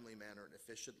a timely manner, and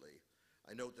efficiently.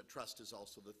 I note that trust is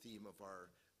also the theme of our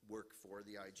work for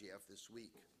the IGF this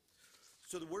week.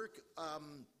 So the work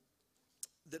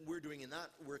that we're doing in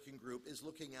that working group is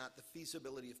looking at the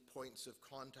feasibility of points of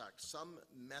contact, some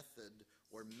method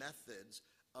or methods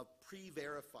of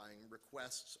pre-verifying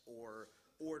requests or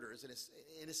orders, and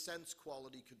in a sense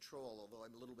quality control, although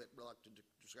I'm a little bit reluctant to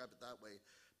describe it that way.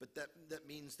 But that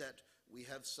means that we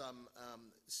have some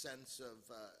sense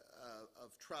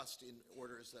of trust in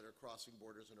orders that are crossing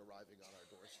borders and arriving on our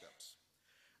doorsteps.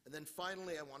 And then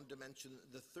finally, I wanted to mention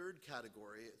the third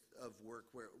category of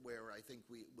work where I think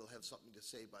we will have something to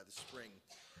say by the spring.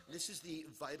 And this is the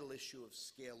vital issue of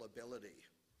scalability.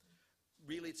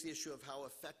 Really, it's the issue of how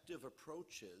effective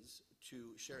approaches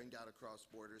to sharing data across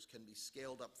borders can be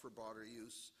scaled up for broader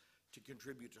use to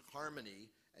contribute to harmony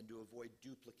and to avoid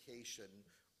duplication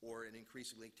or an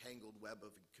increasingly tangled web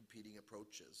of competing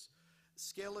approaches.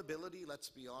 Scalability,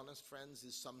 let's be honest, friends,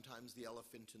 is sometimes the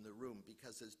elephant in the room,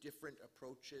 because as different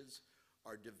approaches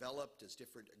are developed, as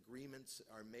different agreements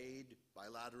are made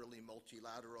bilaterally,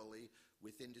 multilaterally,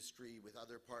 with industry, with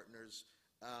other partners,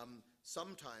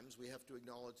 sometimes we have to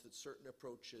acknowledge that certain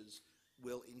approaches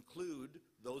will include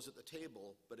those at the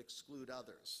table but exclude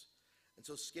others. And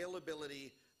so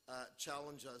scalability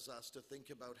challenges us to think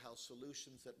about how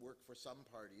solutions that work for some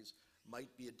parties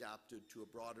might be adapted to a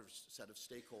broader set of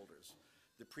stakeholders.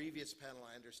 The previous panel,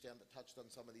 I understand, that touched on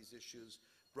some of these issues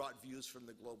brought views from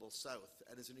the global south.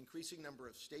 And as an increasing number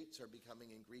of states are becoming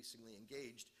increasingly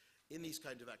engaged in these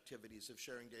kind of activities of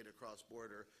sharing data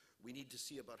cross-border, we need to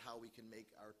see about how we can make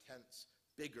our tents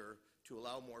bigger to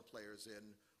allow more players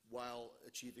in while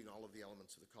achieving all of the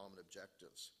elements of the common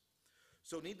objectives.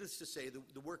 So needless to say,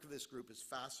 the work of this group is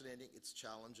fascinating, it's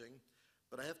challenging,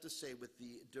 but I have to say, with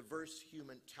the diverse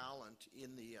human talent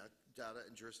in the Data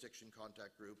and Jurisdiction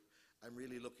Contact Group, I'm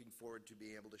really looking forward to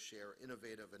being able to share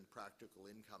innovative and practical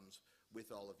incomes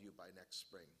with all of you by next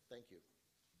spring. Thank you.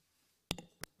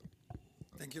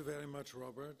 Thank you very much,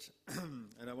 Robert.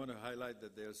 And I want to highlight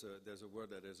that there's a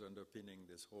word that is underpinning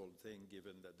this whole thing,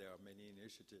 given that there are many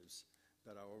initiatives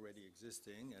that are already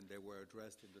existing, and they were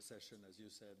addressed in the session, as you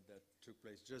said, that took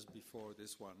place just before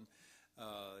this one.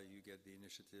 You get the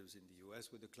initiatives in the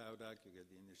US with the Cloud Act, you get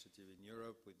the initiative in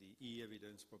Europe with the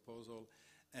e-evidence proposal,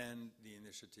 and the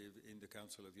initiative in the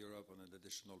Council of Europe on an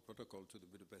additional protocol to the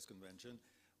Budapest Convention.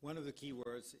 One of the key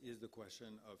words is the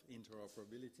question of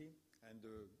interoperability, and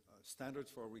the standards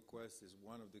for requests is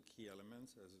one of the key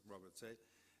elements, as Robert said,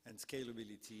 and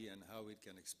scalability and how it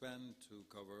can expand to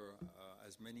cover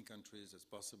as many countries as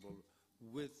possible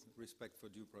with respect for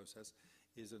due process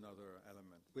is another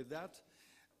element. With that,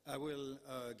 I will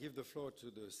give the floor to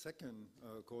the second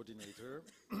coordinator,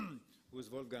 who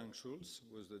is Wolfgang Schulz,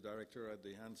 who is the director at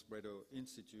the Hans Bredow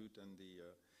Institute and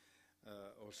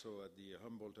also at the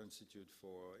Humboldt Institute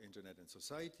for Internet and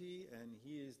Society, and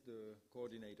he is the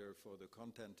coordinator for the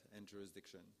Content and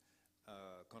Jurisdiction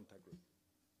Contact Group.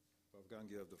 Wolfgang,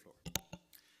 you have the floor.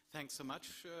 Thanks so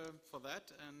much for that,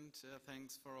 and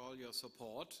thanks for all your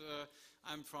support.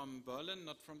 I'm from Berlin,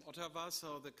 not from Ottawa,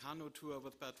 so the canoe tour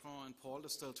with Bertrand and Paul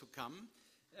is still to come,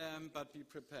 but be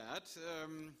prepared.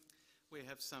 We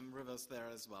have some rivers there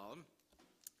as well.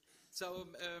 So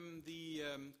the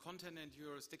Content and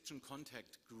Jurisdiction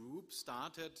Contact Group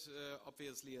started,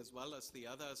 obviously, as well as the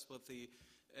others, with the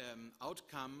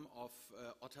outcome of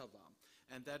Ottawa.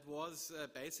 And that was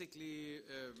basically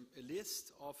a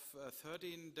list of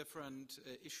 13 different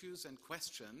issues and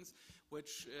questions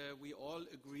which we all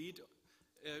agreed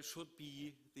should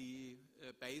be the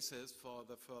basis for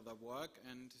the further work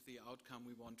and the outcome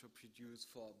we want to produce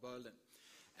for Berlin.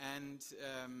 And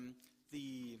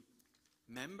the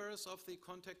members of the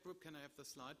contact group, can I have the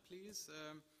slide, please?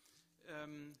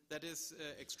 That is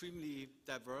extremely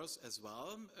diverse as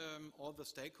well. All the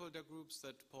stakeholder groups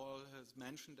that Paul has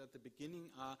mentioned at the beginning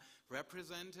are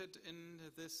represented in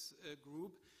this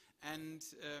group. And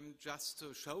just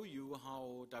to show you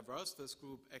how diverse this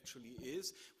group actually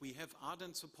is, we have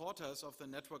ardent supporters of the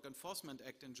Network Enforcement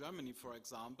Act in Germany, for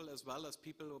example, as well as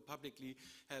people who publicly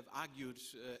have argued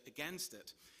against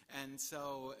it. And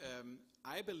so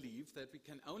I believe that we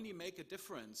can only make a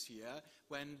difference here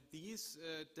when these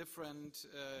different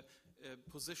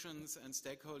positions and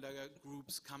stakeholder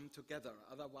groups come together.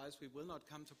 Otherwise, we will not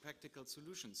come to practical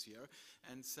solutions here.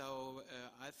 And so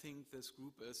I think this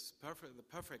group is the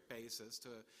perfect basis to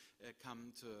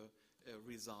come to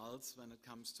results when it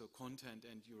comes to content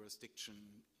and jurisdiction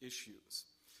issues.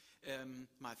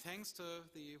 My thanks to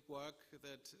the work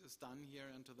that is done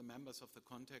here and to the members of the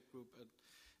contact group.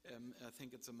 I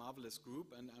think it's a marvelous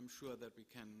group, and I'm sure that we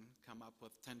can come up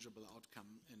with tangible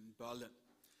outcome in Berlin.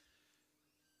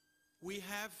 We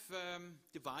have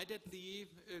divided the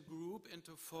group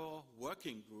into 4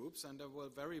 working groups, and I will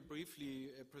very briefly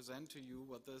present to you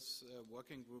what these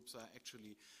working groups are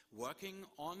actually working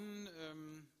on.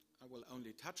 I will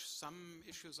only touch some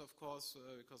issues, of course,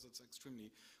 because it's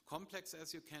extremely complex,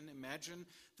 as you can imagine.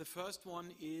 The first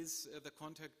one is the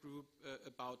contact group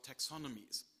about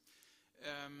taxonomies.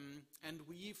 And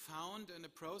we found in a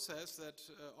process that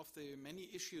of the many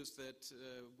issues that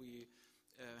we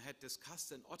had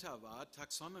discussed in Ottawa,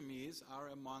 taxonomies are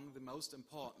among the most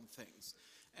important things.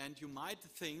 And you might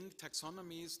think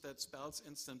taxonomies, that spells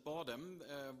instant boredom.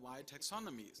 Why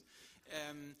taxonomies?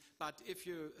 But if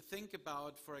you think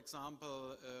about, for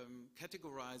example,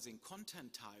 categorizing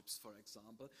content types, for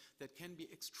example, that can be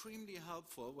extremely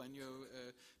helpful when you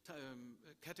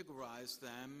categorize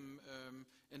them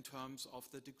in terms of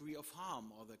the degree of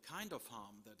harm or the kind of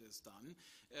harm that is done.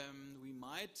 We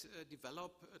might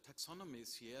develop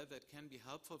taxonomies here that can be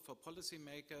helpful for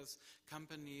policymakers,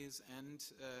 companies, and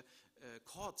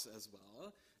courts as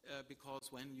well.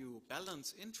 Because when you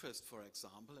balance interest, for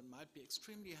example, it might be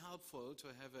extremely helpful to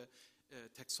have a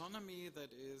taxonomy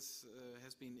that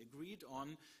has been agreed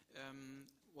on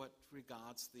what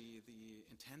regards the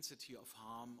intensity of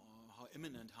harm or how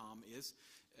imminent harm is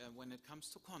when it comes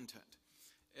to content.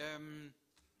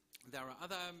 There are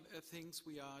other things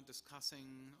we are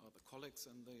discussing, or the colleagues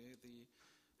in the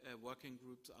working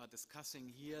groups are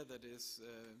discussing here, that is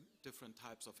different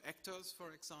types of actors,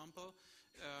 for example.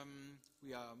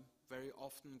 We are very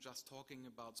often just talking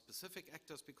about specific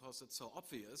actors because it's so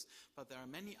obvious, but there are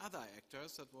many other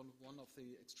actors. That was one of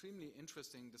the extremely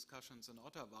interesting discussions in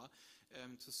Ottawa,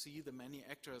 to see the many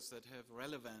actors that have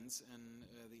relevance in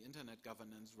the internet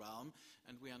governance realm,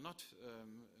 and we are not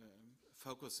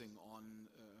focusing on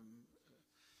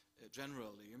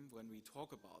generally when we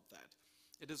talk about that.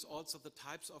 It is also the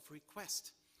types of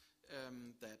request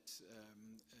that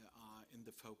are in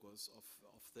the focus of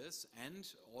this, and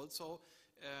also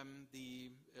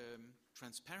the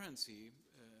transparency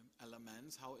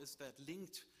elements. How is that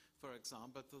linked, for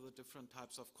example, to the different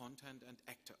types of content and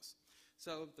actors?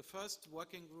 So the first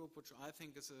working group, which I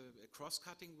think is a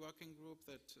cross-cutting working group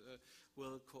that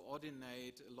will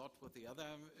coordinate a lot with the other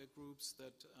groups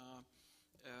that are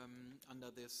under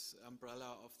this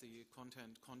umbrella of the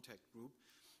content contact group,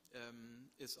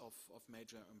 is of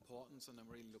major importance, and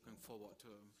I'm really looking forward to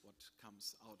what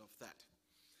comes out of that.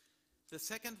 The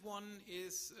second one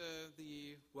is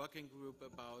the working group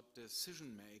about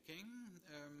decision making,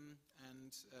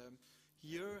 and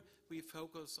here we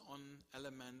focus on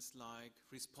elements like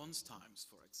response times,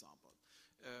 for example.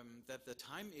 That the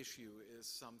time issue is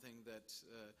something that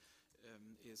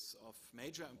is of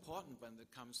major importance when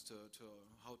it comes to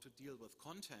how to deal with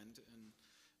content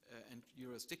and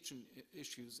jurisdiction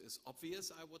issues is obvious,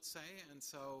 I would say, and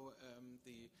so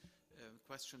the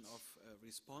question of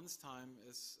response time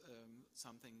is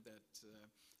something that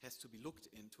has to be looked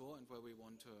into, and where we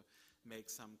want to make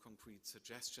some concrete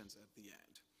suggestions at the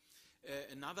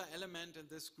end. Another element in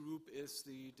this group is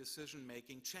the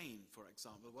decision-making chain, for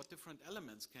example. What different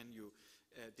elements can you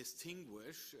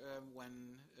distinguish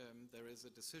when there is a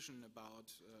decision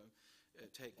about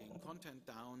taking content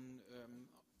down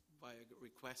by a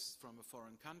request from a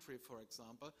foreign country, for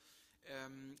example,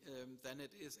 then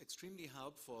it is extremely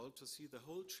helpful to see the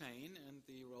whole chain and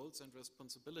the roles and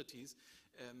responsibilities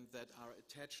that are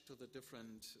attached to the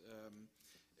different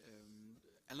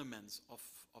elements of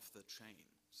the chain.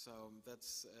 So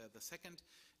that's the second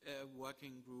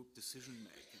working group, decision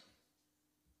making.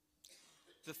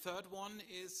 The third one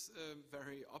is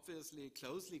very obviously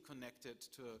closely connected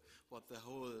to what the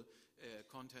whole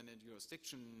content and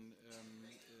jurisdiction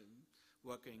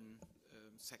working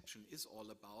section is all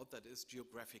about, that is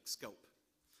geographic scope.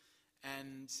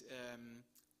 And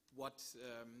what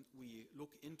we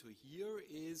look into here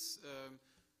is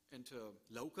into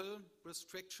local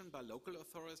restriction by local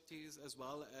authorities as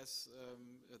well as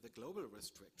the global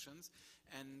restrictions.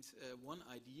 And one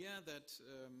idea that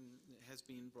has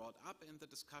been brought up in the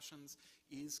discussions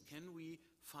is, can we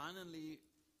finally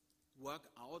work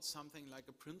out something like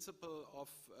a principle of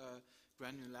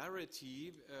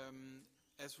granularity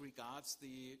as regards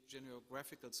the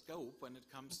geographical scope when it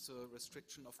comes to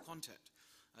restriction of content?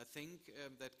 I think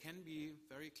that can be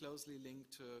very closely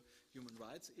linked to human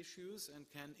rights issues and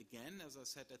can, again, as I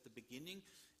said at the beginning,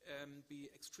 be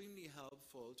extremely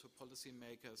helpful to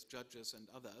policymakers, judges and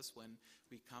others when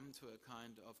we come to a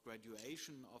kind of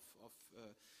graduation of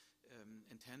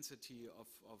intensity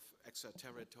of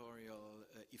extraterritorial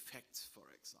effects,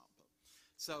 for example.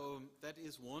 So that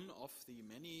is one of the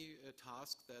many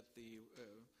tasks that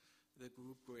the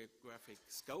group geographic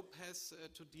scope has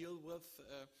to deal with.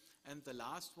 And the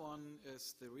last one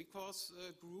is the recourse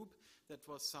group. That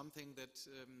was something that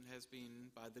has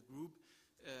been, by the group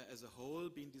as a whole,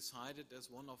 been decided as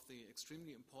one of the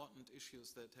extremely important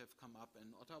issues that have come up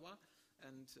in Ottawa,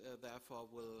 and therefore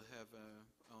will have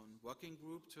a own working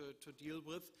group to deal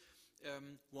with.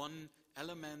 One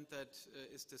element that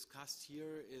is discussed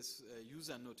here is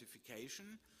user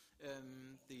notification.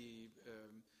 The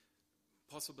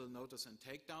possible notice and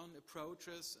takedown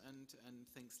approaches and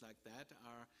things like that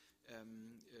are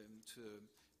to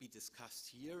be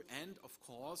discussed here, and of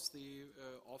course the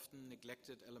often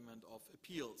neglected element of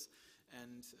appeals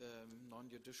and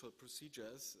non-judicial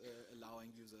procedures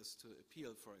allowing users to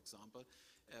appeal, for example,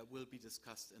 will be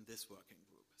discussed in this working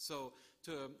group. So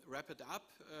to wrap it up,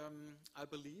 I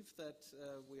believe that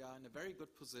we are in a very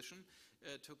good position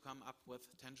to come up with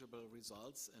tangible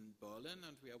results in Berlin,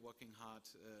 and we are working hard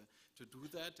to do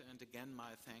that. And again,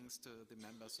 my thanks to the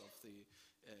members of the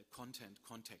Content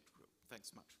Contact Group.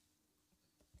 Thanks much.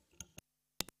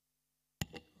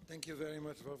 Thank you very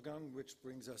much, Wolfgang, which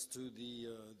brings us to the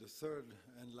third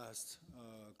and last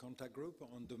contact group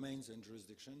on domains and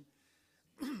jurisdiction.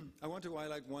 I want to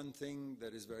highlight one thing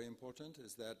that is very important,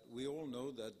 is that we all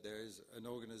know that there is an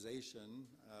organization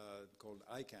called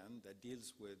ICANN that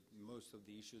deals with most of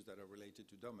the issues that are related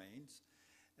to domains.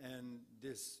 And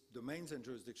this domains and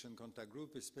jurisdiction contact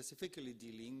group is specifically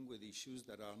dealing with issues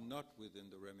that are not within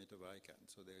the remit of ICANN.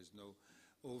 So there is no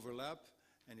overlap,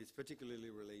 and it's particularly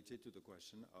related to the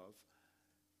question of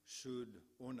should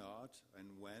or not and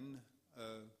when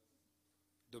a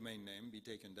domain name be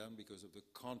taken down because of the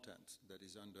content that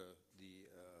is under the,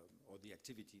 or the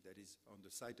activity that is on the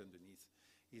site underneath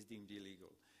is deemed illegal.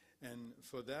 And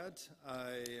for that,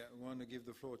 I want to give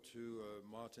the floor to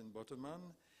Martin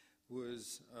Botterman, who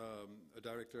is a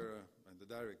director and the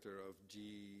director of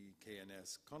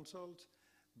GKNS Consult,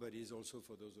 but he's also,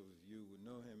 for those of you who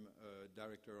know him, a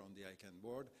director on the ICANN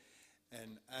board.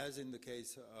 And as in the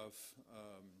case of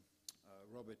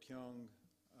Robert Young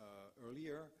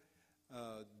earlier,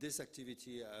 this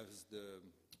activity as the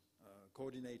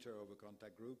coordinator of a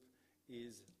contact group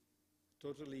is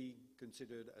totally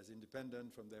considered as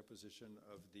independent from their position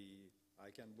of the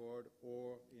ICANN board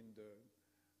or in the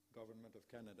government of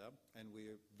Canada, and we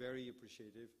are very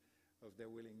appreciative of their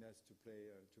willingness to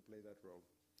play that role.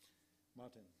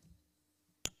 Martin.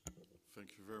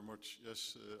 Thank you very much.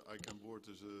 Yes, ICANN board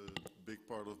is a big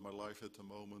part of my life at the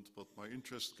moment, but my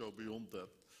interests go beyond that.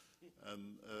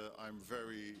 And I'm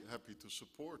very happy to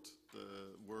support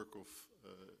the work of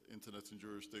Internet and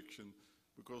jurisdiction,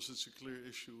 because it's a clear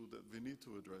issue that we need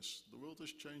to address. The world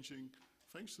is changing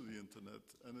thanks to the Internet,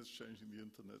 and it's changing the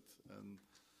Internet, and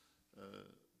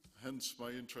hence my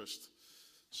interest.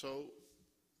 So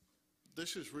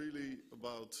this is really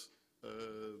about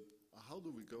how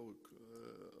do we go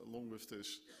along with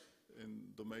this in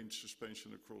domain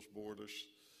suspension across borders.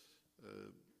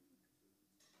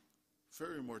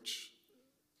 Very much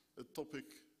a topic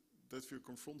that we're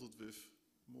confronted with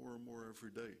more and more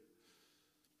every day.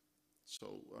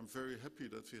 So I'm very happy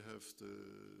that we have the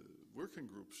working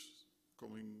groups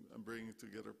coming and bringing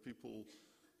together people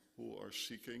who are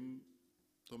seeking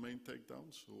domain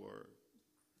takedowns, who are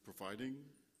providing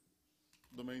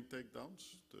domain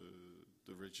takedowns,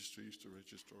 the registries, the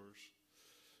registrars,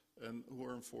 and who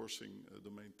are enforcing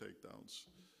domain takedowns.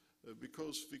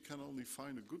 Because we can only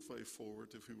find a good way forward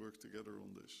if we work together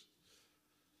on this.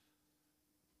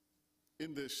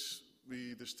 In this,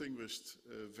 we distinguished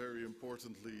very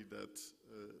importantly that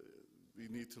we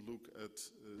need to look at,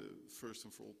 first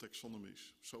and for all,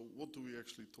 taxonomies. So what do we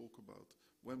actually talk about?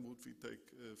 When would we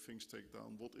take things take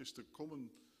down? What is the common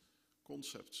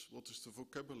concepts? What is the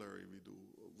vocabulary we do?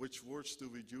 Which words do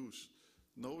we use?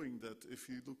 Knowing that if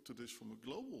you look to this from a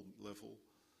global level,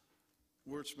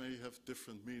 words may have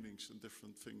different meanings and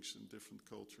different things in different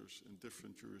cultures, in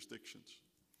different jurisdictions.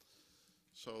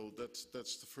 So that's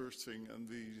the first thing, and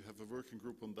we have a working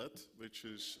group on that, which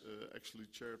is actually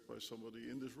chaired by somebody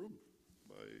in this room,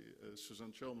 by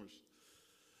Suzanne Chalmers.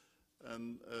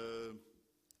 And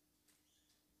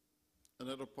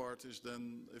another part is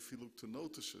then, if you look to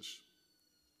notices,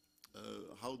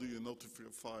 how do you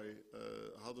notify,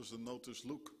 how does the notice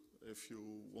look if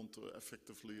you want to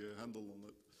effectively handle on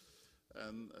it?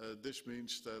 And this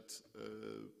means that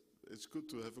it's good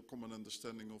to have a common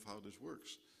understanding of how this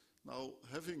works. Now,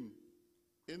 having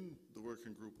in the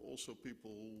working group also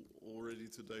people who already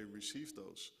today receive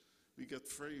those, we get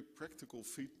very practical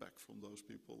feedback from those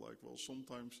people, like, well,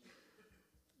 sometimes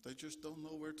they just don't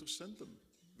know where to send them.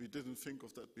 We didn't think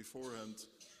of that beforehand.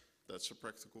 That's a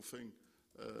practical thing.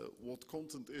 What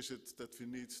content is it that we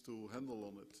need to handle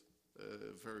on it?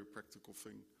 A very practical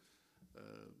thing.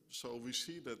 So we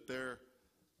see that they're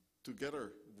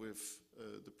together with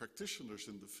the practitioners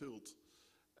in the field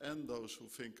and those who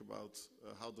think about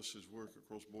how does this work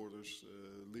across borders,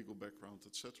 legal background,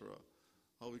 etc.,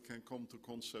 how we can come to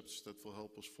concepts that will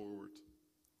help us forward.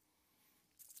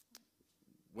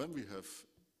 When we have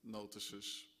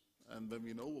notices and when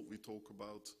we know what we talk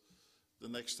about, the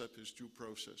next step is due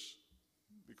process,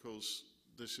 because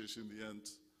this is in the end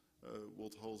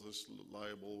what holds us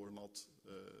liable or not,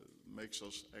 makes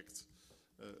us act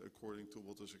according to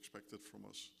what is expected from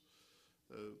us.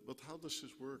 But how does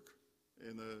this work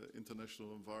in an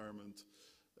international environment?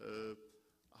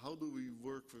 How do we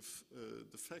work with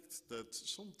the fact that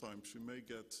sometimes we may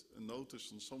get a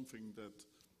notice on something that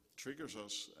triggers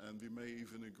us, and we may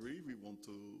even agree we want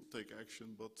to take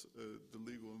action, but the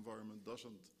legal environment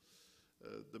doesn't?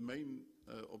 The main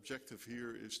objective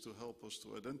here is to help us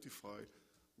to identify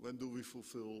when do we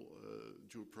fulfill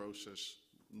due process,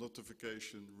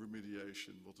 notification,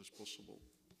 remediation, what is possible.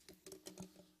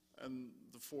 And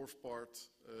the fourth part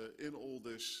in all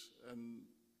this, and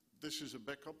this is a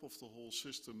backup of the whole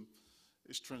system,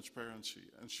 is transparency.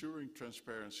 Ensuring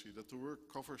transparency, that the work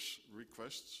covers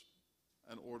requests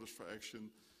and orders for action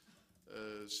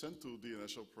sent to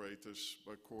DNS operators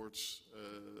by courts,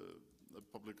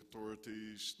 public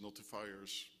authorities,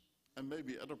 notifiers, and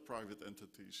maybe other private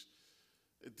entities.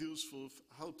 It deals with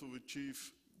how to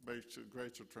achieve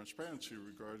greater transparency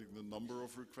regarding the number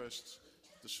of requests,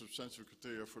 the substantial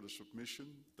criteria for the submission,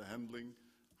 the handling.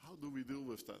 How do we deal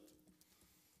with that?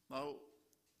 Now,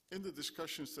 in the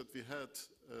discussions that we had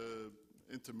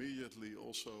intermediately,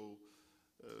 also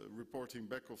reporting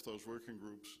back of those working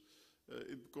groups,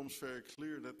 it becomes very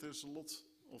clear that there's a lot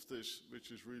of this which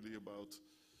is really about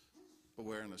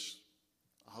awareness.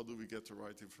 How do we get the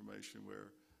right information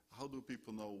where? How do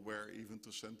people know where even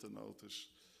to send a notice?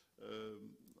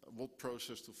 What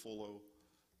process to follow?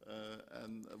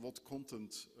 And what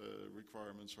content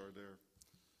requirements are there?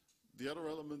 The other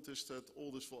element is that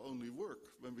all this will only work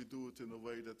when we do it in a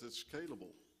way that it's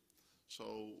scalable.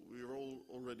 So we are all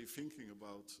already thinking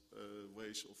about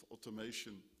ways of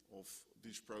automation of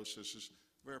these processes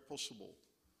where possible.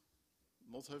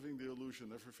 Not having the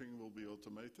illusion everything will be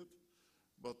automated,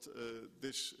 but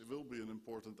this will be an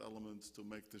important element to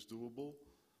make this doable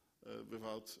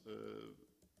without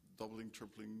doubling,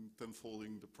 tripling,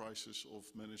 tenfolding the prices of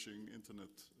managing internet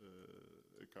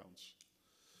accounts.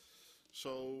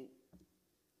 So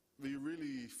we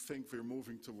really think we're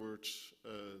moving towards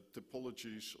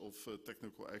typologies of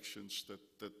technical actions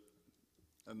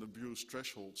and abuse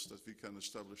thresholds that we can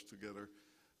establish together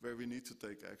where we need to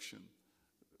take action.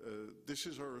 This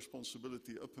is our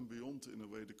responsibility up and beyond, in a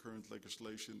way, the current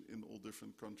legislation in all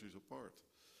different countries apart.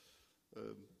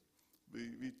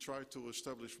 We try to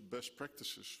establish best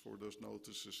practices for those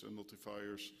notices and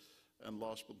notifiers, and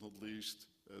last but not least,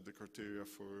 the criteria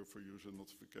for user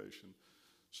notification.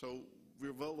 So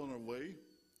we're well on our way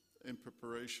in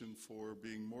preparation for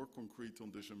being more concrete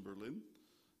on this in Berlin.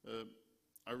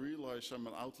 I realize I'm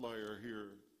an outlier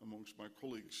here amongst my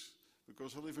colleagues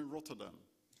because I live in Rotterdam.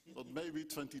 But maybe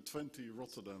 2020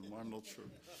 Rotterdam, I'm not sure.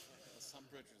 Some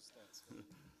bridges, that's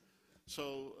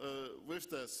So with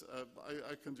that,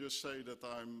 I can just say that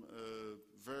I'm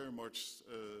very much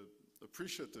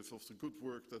appreciative of the good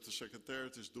work that the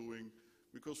Secretariat is doing,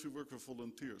 because we work with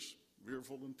volunteers. We're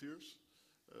volunteers.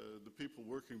 The people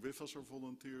working with us are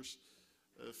volunteers.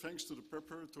 Thanks to the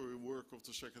preparatory work of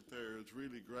the Secretariat,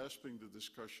 really grasping the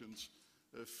discussions,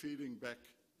 feeding back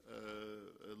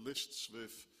lists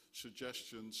with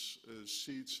suggestions,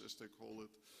 seeds as they call it,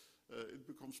 it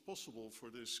becomes possible for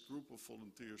this group of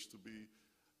volunteers to be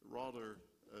rather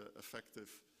effective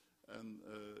and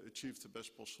achieve the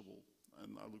best possible.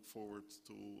 And I look forward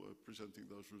to presenting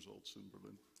those results in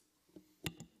Berlin.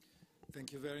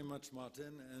 Thank you very much,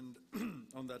 Martin. And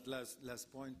on that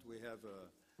last point, we have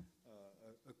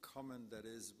a comment that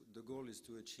is, the goal is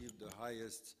to achieve the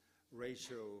highest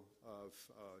ratio of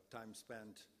time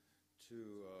spent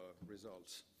to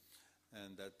results.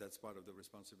 And that's part of the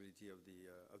responsibility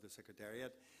of the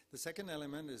Secretariat. The second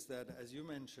element is that, as you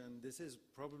mentioned, this is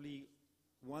probably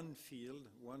one field,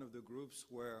 one of the groups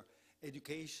where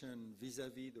education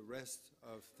vis-à-vis the rest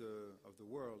of the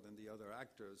world and the other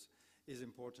actors is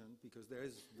important, because there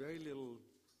is very little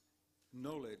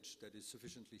knowledge that is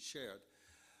sufficiently shared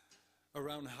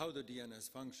around how the DNS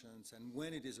functions and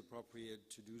when it is appropriate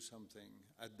to do something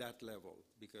at that level.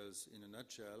 Because in a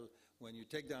nutshell, when you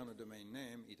take down a domain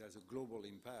name, it has a global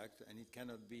impact, and it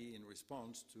cannot be in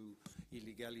response to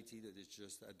illegality that is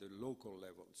just at the local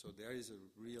level. So there is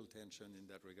a real tension in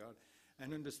that regard.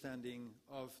 An understanding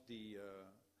of the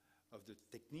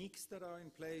techniques that are in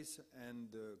place and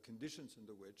the conditions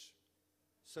under which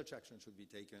such action should be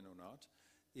taken or not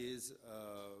is,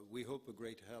 we hope, a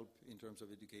great help in terms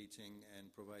of educating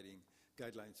and providing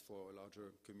guidelines for a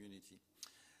larger community.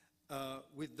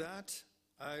 With that,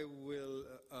 I will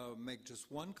make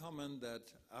just one comment,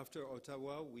 that after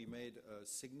Ottawa, we made a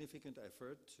significant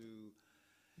effort to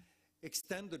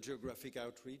extend the geographic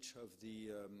outreach of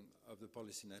the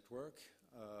policy network.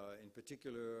 in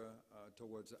particular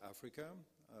towards Africa,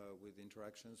 with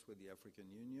interactions with the African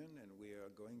Union, and we are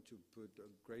going to put a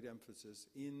great emphasis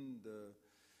in the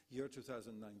year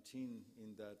 2019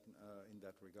 in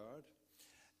that regard.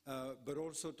 But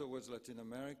also towards Latin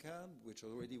America, which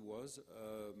already was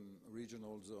a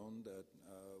regional zone that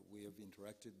we have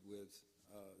interacted with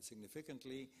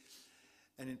significantly.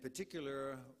 And in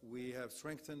particular, we have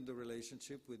strengthened the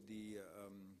relationship with the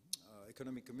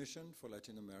Economic Commission for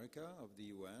Latin America of the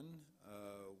UN,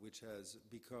 which has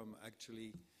become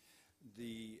actually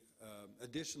the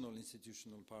additional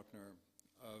institutional partner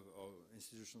of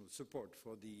institutional support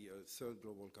for the third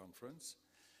global conference.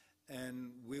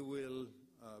 And we will,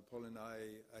 Paul and I,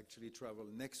 actually travel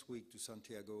next week to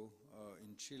Santiago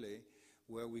in Chile,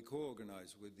 where we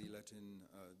co-organize with the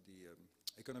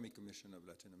Economic Commission of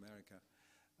Latin America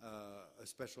a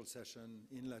special session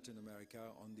in Latin America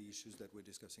on the issues that we're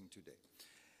discussing today.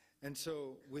 And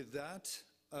so with that,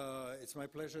 it's my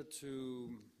pleasure to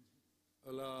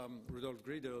allow Rudolf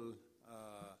Griedel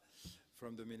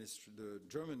from the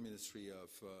German Ministry of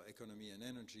Economy and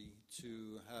Energy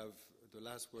to have the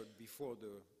last word before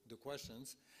the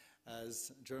questions,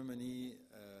 as Germany,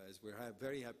 as we're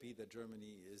very happy that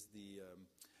Germany is the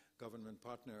government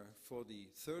partner for the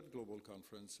third global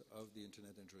conference of the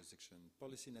Internet and Jurisdiction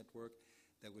Policy Network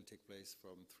that will take place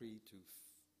from 3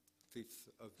 to 5th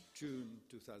of June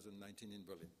 2019 in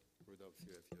Berlin. Rudolf,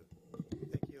 you have your...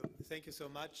 Thank you. Thank you so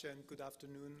much, and good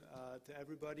afternoon to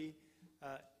everybody.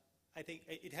 I think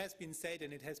it has been said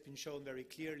and it has been shown very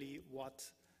clearly what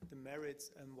the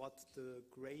merits and what the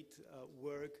great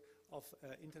work of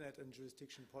Internet and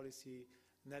Jurisdiction Policy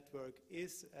Network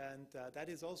is, and that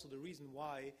is also the reason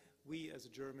why we as a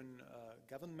German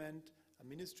government, a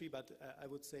ministry, but I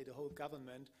would say the whole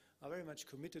government, are very much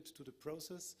committed to the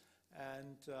process,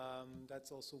 and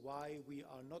that's also why we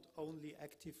are not only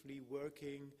actively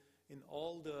working in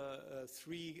all the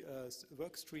three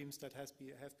work streams that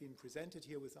have been presented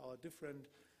here with our different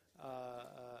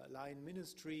line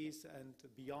ministries and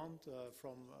beyond,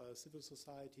 from civil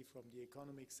society, from the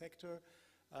economic sector.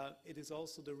 It is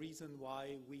also the reason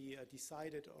why we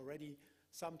decided already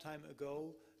some time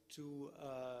ago to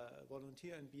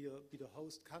volunteer and be the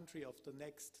host country of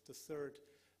the third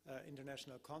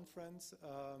international conference.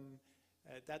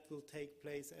 That will take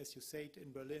place, as you said,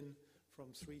 in Berlin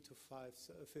from 3 to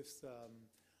 5th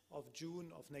of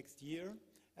June of next year.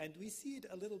 And we see it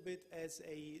a little bit as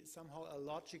somehow a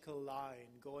logical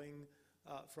line going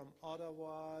from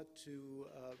Ottawa to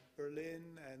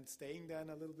Berlin and staying then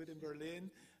a little bit in Berlin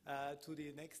to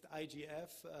the next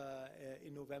IGF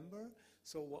in November.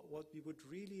 So what we would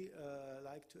really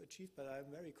like to achieve, but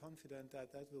I'm very confident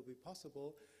that that will be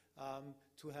possible,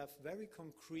 to have very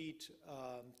concrete,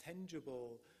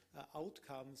 tangible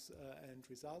outcomes and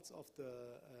results of the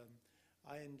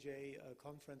INJ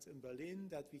conference in Berlin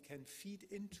that we can feed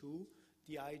into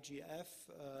the IGF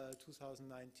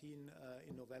 2019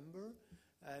 in November.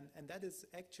 And that is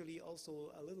actually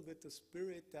also a little bit the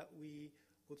spirit that we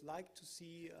would like to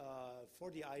see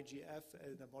for the IGF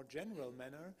in a more general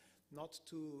manner, not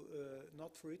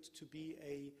for it to be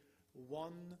a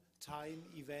one-time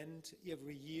event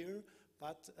every year,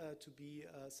 but to be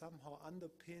somehow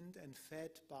underpinned and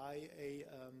fed by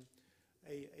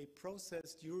a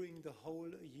process during the whole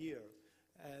year,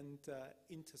 and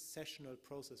intersessional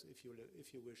process, if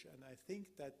you wish. And I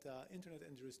think that Internet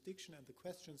and Jurisdiction and the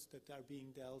questions that are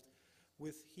being dealt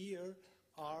with here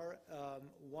are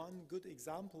one good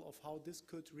example of how this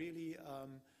could really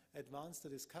advance the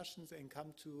discussions and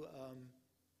come to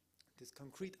these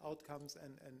concrete outcomes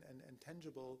and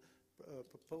tangible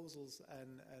proposals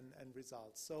and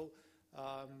results. So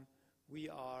we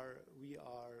are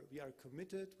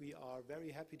committed. We are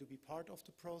very happy to be part of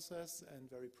the process and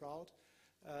very proud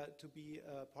to be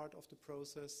part of the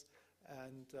process.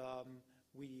 And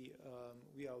we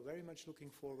are very much looking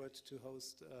forward to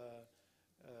host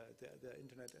the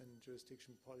Internet and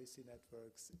Jurisdiction Policy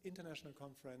Network's International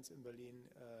Conference in Berlin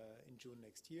in June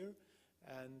next year,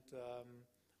 and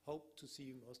hope to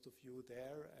see most of you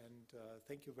there. And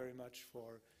thank you very much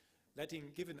for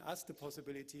giving us the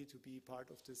possibility to be part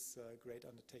of this great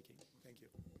undertaking. Thank you.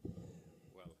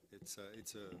 Well, it's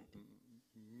a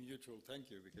mutual thank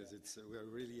you, because we are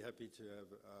really happy to have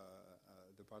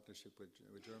the partnership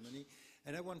with Germany.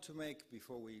 And I want to make,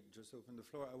 before we just open the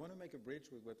floor, I want to make a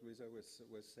bridge with what Luisa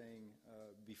was saying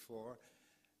before,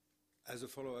 as a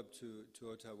follow-up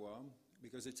to Ottawa,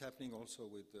 because it's happening also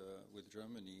with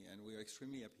Germany, and we are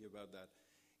extremely happy about that.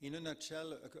 In a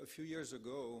nutshell, a few years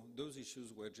ago, those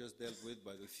issues were just dealt with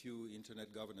by the few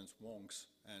internet governance wonks,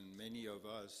 and many of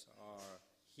us are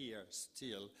here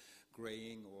still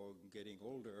graying or getting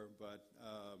older, but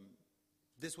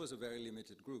this was a very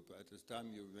limited group. At this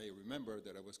time, you may remember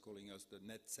that I was calling us the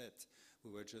net set.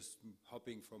 We were just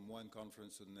hopping from one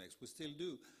conference to the next. We still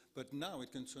do, but now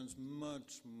it concerns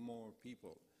much more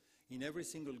people. In every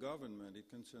single government, it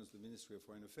concerns the Ministry of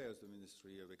Foreign Affairs, the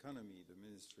Ministry of Economy, the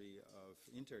Ministry of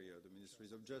Interior, the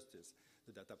Ministries of Justice,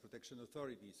 the Data Protection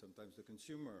Authority, sometimes the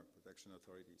Consumer Protection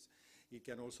Authorities. It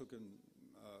can also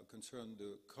concern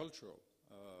the cultural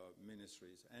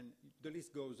ministries, and the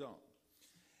list goes on.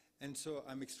 And so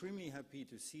I'm extremely happy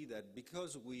to see that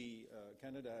because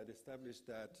Canada had established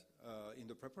that in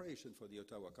the preparation for the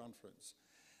Ottawa conference,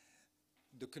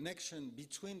 the connection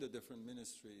between the different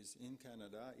ministries in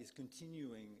Canada is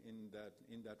continuing in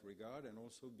that regard, and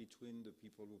also between the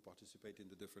people who participate in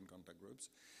the different contact groups.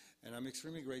 And I'm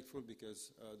extremely grateful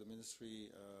because the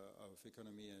Ministry of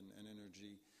Economy and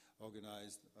Energy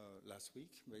organized last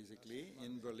week, basically,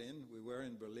 in Berlin. We were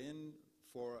in Berlin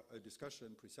for a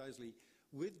discussion precisely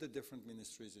with the different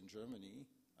ministries in Germany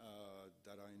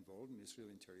that are involved, Ministry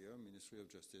of Interior, Ministry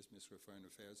of Justice, Ministry of Foreign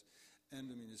Affairs,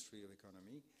 and the Ministry of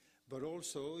Economy. But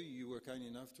also, you were kind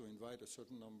enough to invite a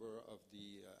certain number of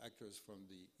the actors from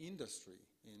the industry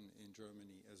in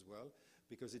Germany as well,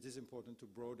 because it is important to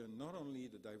broaden not only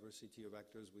the diversity of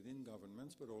actors within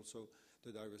governments, but also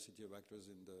the diversity of actors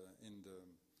in the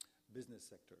business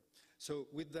sector. So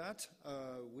with that,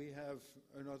 we have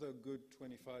another good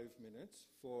 25 minutes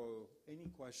for any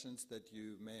questions that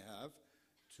you may have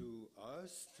to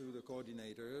us, to the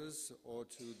coordinators, or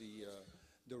to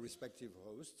the respective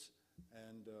hosts.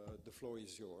 And the floor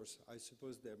is yours. I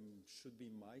suppose there should be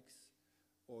mics,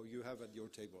 or you have at your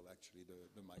table, actually,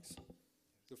 the mics.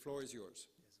 The floor is yours.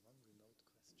 There's one remote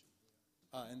question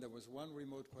here. And there was one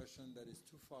remote question that is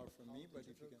too far from me, but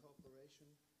if you can... Cooperation,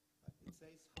 it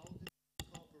says, how digital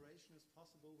cooperation is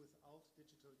possible without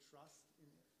digital trust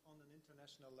on an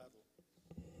international level?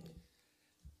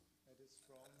 That is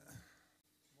from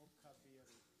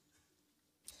Mokaveri.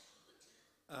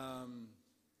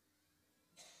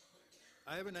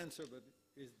 I have an answer, but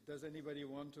does anybody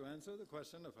want to answer the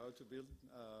question of how to build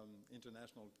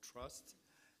international trust,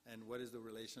 and what is the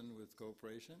relation with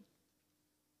cooperation?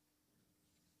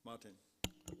 Martin.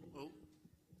 Well,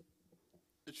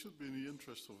 it should be in the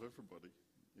interest of everybody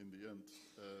in the end,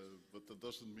 but that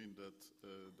doesn't mean that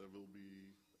there will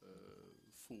be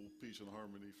full peace and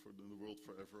harmony for the world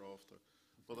forever after.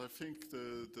 But I think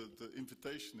the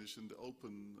invitation is in the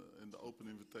open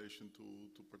invitation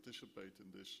to participate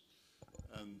in this.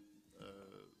 And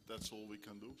that's all we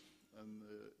can do, and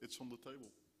it's on the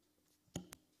table.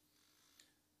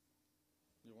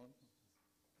 You want?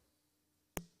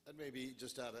 And maybe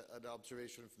just add an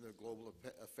observation from the global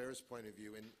affairs point of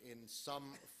view. In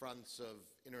some fronts of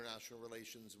international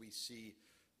relations, we see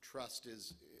trust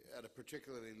is at a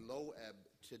particularly low ebb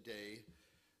today.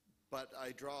 But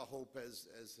I draw hope, as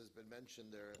has been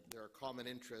mentioned, there are common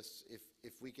interests.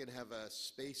 If we can have a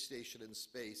space station in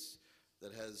space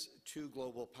that has two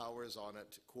global powers on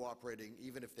it cooperating,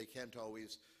 even if they can't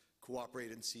always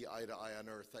cooperate and see eye to eye on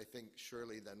Earth, I think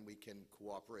surely then we can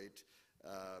cooperate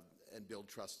and build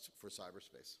trust for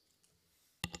cyberspace.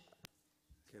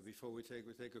 Okay, before we take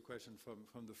a question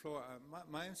from the floor,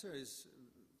 my answer is,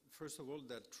 first of all,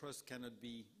 that trust cannot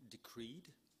be decreed.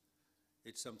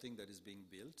 It's something that is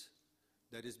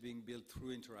being built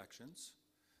through interactions.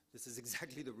 This is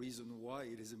exactly the reason why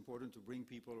it is important to bring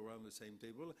people around the same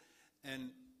table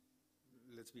and,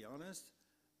 let's be honest,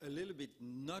 a little bit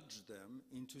nudge them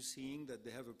into seeing that they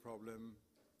have a problem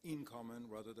in common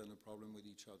rather than a problem with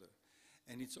each other.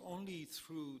 And it's only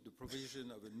through the provision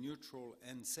of a neutral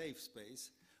and safe space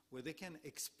where they can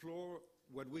explore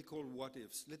what we call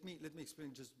what-ifs. Let me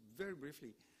explain just very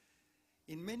briefly.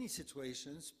 In many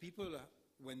situations, people,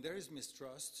 when there is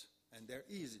mistrust, and there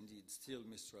is indeed still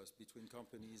mistrust between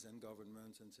companies and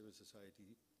governments and civil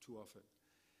society too often,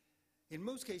 in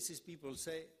most cases, people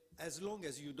say, as long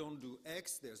as you don't do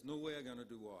X, there's no way I'm going to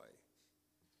do Y.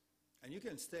 And you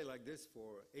can stay like this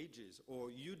for ages, or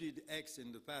you did X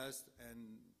in the past and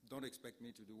don't expect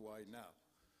me to do Y now.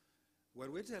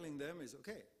 What we're telling them is,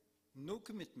 okay, no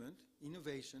commitment,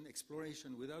 innovation,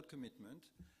 exploration without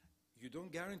commitment. You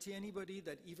don't guarantee anybody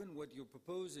that even what you're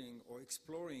proposing or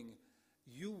exploring,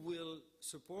 you will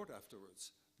support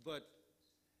afterwards. But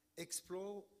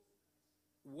explore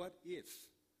what if.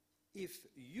 If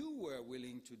you were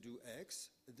willing to do X,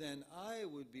 then I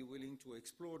would be willing to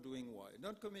explore doing Y.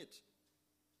 Not commit,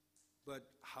 but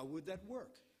how would that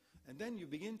work? And then you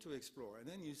begin to explore, and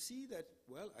then you see that,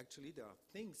 well, actually there are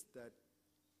things that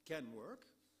can work,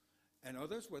 and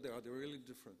others where there are the real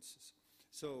differences.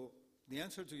 So the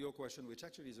answer to your question, which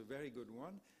actually is a very good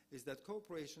one, is that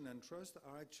cooperation and trust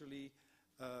are actually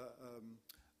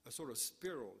a sort of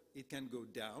spiral. It can go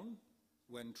down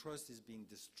when trust is being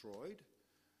destroyed,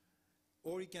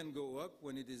 or it can go up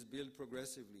when it is built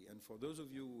progressively. And for those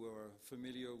of you who are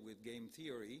familiar with game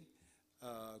theory,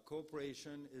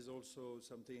 cooperation is also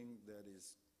something that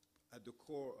is at the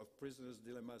core of prisoner's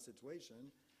dilemma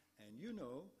situation. And you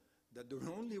know that the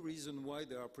only reason why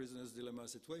there are prisoner's dilemma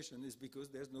situation is because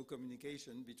there's no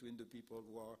communication between the people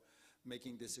who are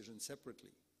making decisions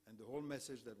separately. And the whole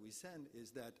message that we send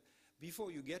is that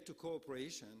before you get to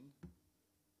cooperation,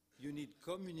 you need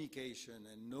communication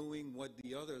and knowing what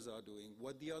the others are doing,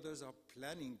 what the others are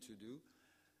planning to do,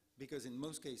 because in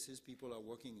most cases people are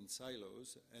working in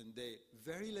silos and they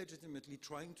very legitimately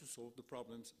trying to solve the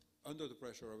problems under the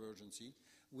pressure of urgency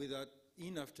without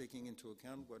enough taking into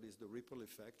account what is the ripple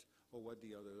effect or what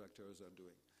the other actors are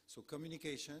doing. So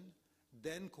communication,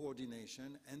 then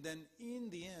coordination, and then in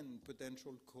the end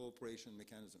potential cooperation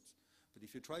mechanisms. But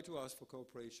if you try to ask for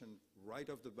cooperation right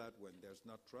off the bat when there's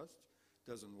not trust,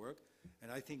 doesn't work.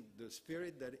 And I think the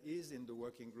spirit that is in the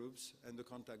working groups and the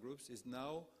contact groups is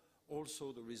now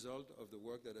also the result of the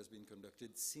work that has been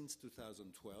conducted since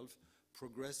 2012,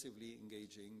 progressively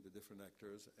engaging the different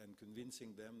actors and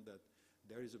convincing them that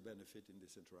there is a benefit in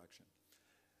this interaction.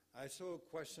 I saw a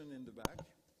question in the back.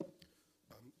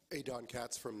 Don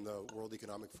Katz from the World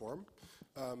Economic Forum.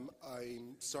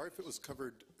 I'm sorry if it was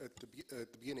covered at the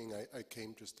beginning. I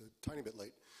came just a tiny bit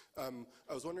late.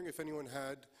 I was wondering if anyone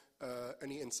had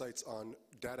any insights on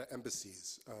data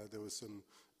embassies. There was some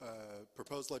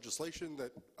proposed legislation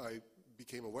that I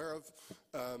became aware of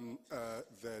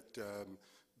that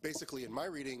basically, in my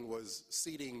reading, was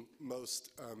ceding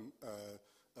most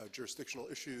jurisdictional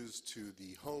issues to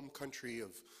the home country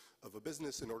of a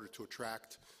business in order to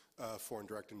attract foreign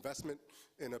direct investment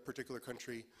in a particular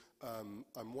country.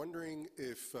 I'm wondering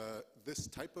if this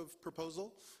type of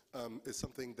proposal is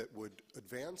something that would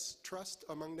advance trust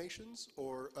among nations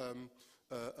or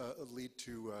lead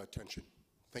to tension.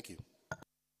 Thank you.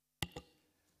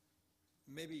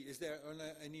 Maybe, is there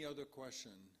any other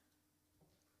question?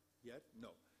 Yet? No.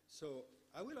 So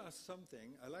I will ask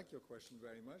something. I like your question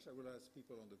very much. I will ask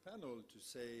people on the panel to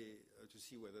say, to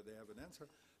see whether they have an answer.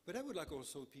 But I would like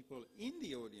also people in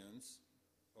the audience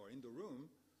or in the room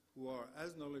who are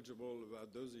as knowledgeable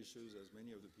about those issues as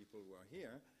many of the people who are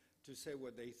here to say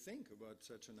what they think about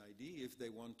such an idea if they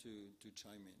want to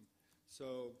chime in.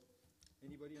 So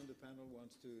anybody on the panel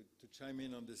wants to chime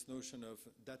in on this notion of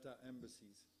data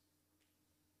embassies?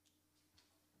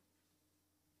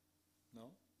 No?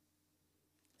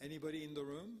 Anybody in the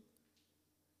room?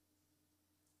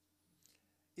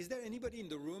 Is there anybody in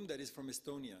the room that is from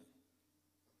Estonia?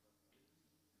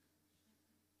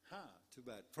 Too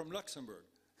bad. From Luxembourg.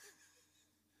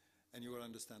 And you will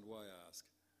understand why I ask.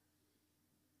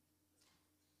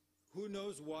 Who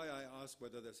knows why I ask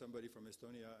whether there's somebody from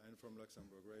Estonia and from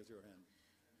Luxembourg? Raise your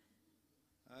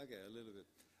hand. Okay, a little bit.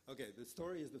 Okay, the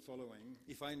story is the following.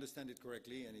 If I understand it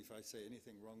correctly, and if I say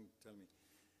anything wrong, tell me.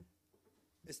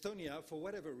 Estonia, for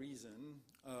whatever reason,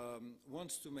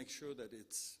 wants to make sure that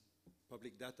its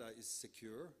public data is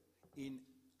secure in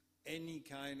any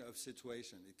kind of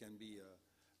situation. It can be a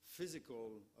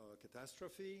physical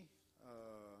catastrophe,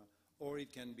 or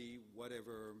it can be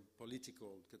whatever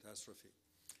political catastrophe.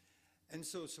 And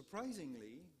so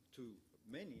surprisingly to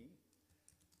many,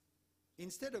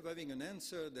 instead of having an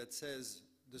answer that says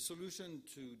the solution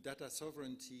to data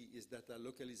sovereignty is data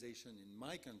localization in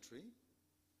my country,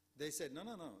 they said, no,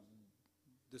 no, no.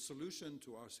 The solution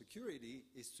to our security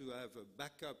is to have a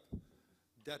backup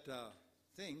data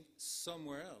thing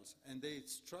somewhere else. And they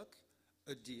struck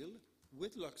a deal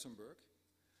with Luxembourg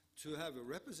to have a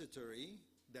repository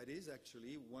that is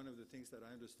actually one of the things that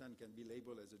I understand can be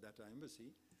labeled as a data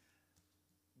embassy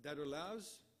that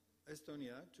allows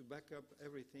Estonia to back up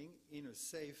everything in a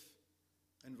safe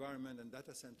environment and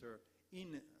data center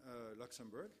in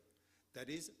Luxembourg that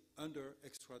is under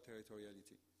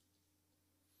extraterritoriality.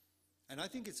 And I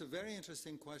think it's a very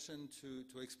interesting question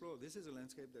to explore. This is a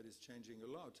landscape that is changing a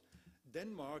lot.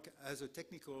 Denmark has a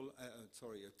tech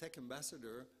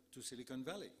ambassador to Silicon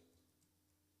Valley.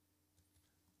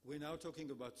 We're now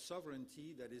talking about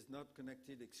sovereignty that is not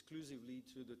connected exclusively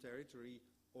to the territory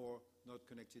or not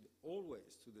connected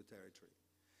always to the territory.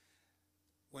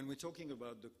 When we're talking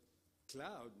about the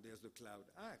cloud, there's the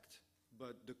Cloud Act,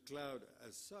 but the cloud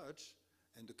as such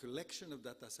and the collection of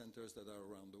data centers that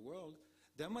are around the world,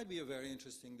 there might be a very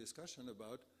interesting discussion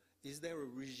about, is there a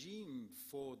regime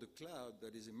for the cloud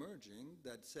that is emerging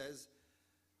that says,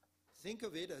 think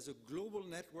of it as a global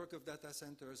network of data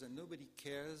centers and nobody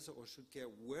cares or should care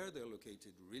where they're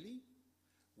located really,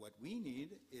 What we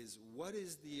need is what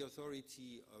is the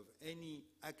authority of any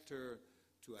actor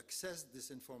to access this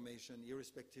information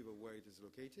irrespective of where it is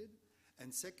located,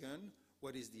 and second,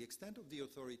 what is the extent of the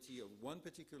authority of one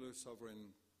particular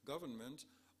sovereign government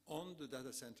on the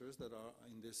data centers that are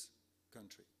in this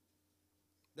country.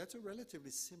 That's a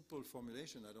relatively simple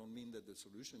formulation. I don't mean that the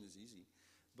solution is easy.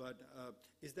 But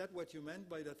is that what you meant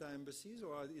by data embassies,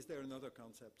 or is there another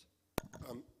concept?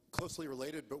 Closely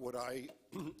related, but what I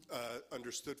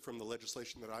understood from the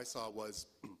legislation that I saw was,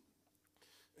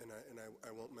 and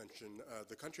I won't mention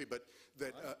the country, but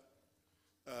that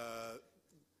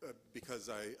because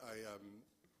I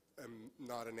am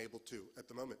not enabled to at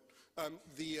the moment,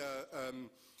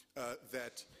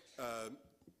 that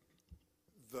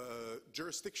the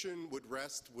jurisdiction would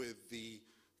rest with the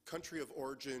country of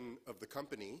origin of the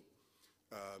company,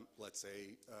 let's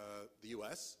say the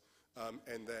US,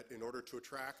 and that in order to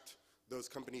attract those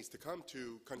companies to come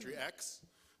to country X,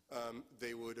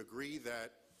 they would agree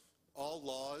that all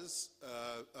laws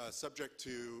subject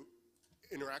to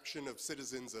interaction of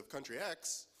citizens of country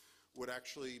X would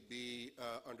actually be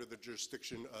under the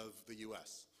jurisdiction of the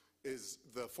US. Is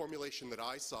the formulation that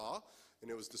I saw, and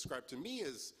it was described to me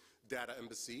as data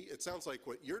embassy. It sounds like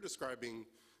what you're describing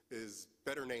is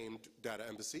better named data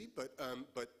embassy, but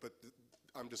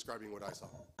I'm describing what I saw.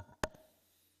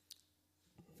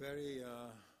 Very,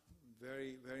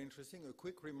 very interesting. A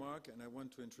quick remark, and I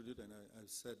want to introduce, and I've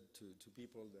said to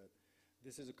people that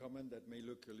this is a comment that may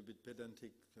look a little bit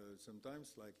pedantic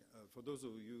sometimes. Like for those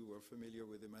of you who are familiar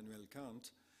with Immanuel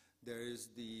Kant, there is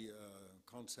the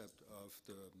concept of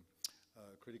the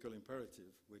critical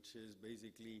imperative, which is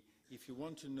basically if you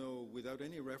want to know without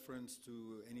any reference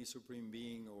to any supreme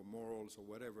being or morals or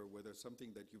whatever, whether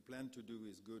something that you plan to do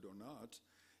is good or not,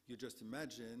 you just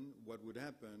imagine what would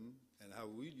happen and how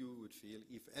you would feel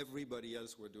if everybody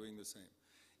else were doing the same.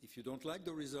 If you don't like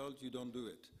the result, you don't do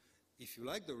it. If you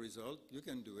like the result, you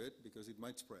can do it because it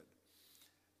might spread.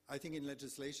 I think in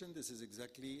legislation, this is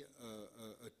exactly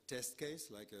a test case,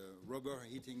 like a rubber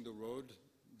hitting the road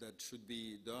that should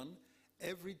be done.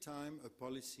 Every time a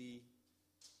policy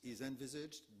is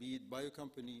envisaged, be it by a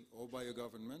company or by a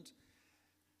government,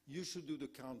 you should do the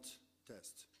count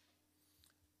test.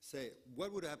 Say,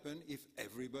 what would happen if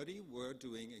everybody were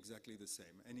doing exactly the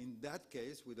same? And in that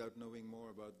case, without knowing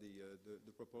more about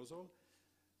the proposal,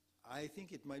 I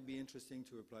think it might be interesting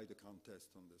to apply the count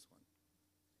test on this one.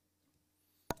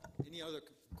 Any other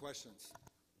questions?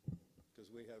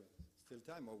 Because we have still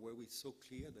time, or were we so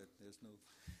clear that there's no...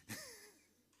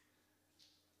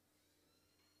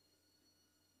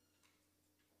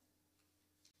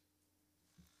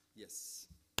 Yes.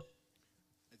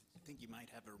 I think you might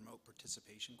have a remote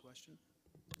participation question.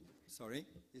 Sorry,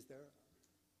 is there?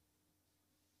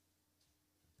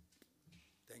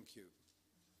 Thank you.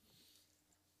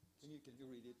 Can you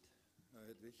read it,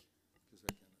 Hedwig? Because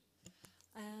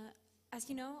I cannot. As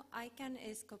you know, ICANN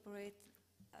is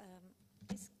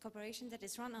corporation that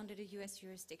is run under the US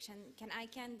jurisdiction. Can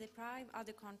ICANN deprive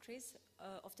other countries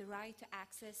of the right to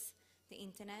access the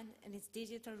internet and its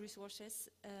digital resources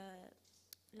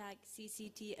like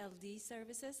CCTLD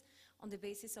services on the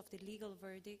basis of the legal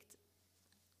verdict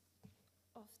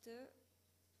of the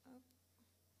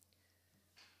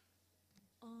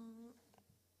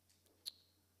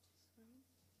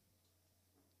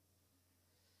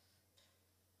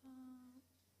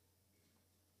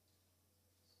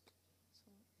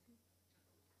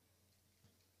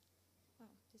wow,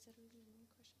 is that really one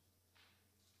question?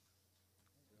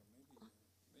 Many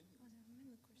questions.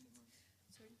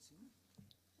 Sorry.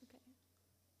 Okay.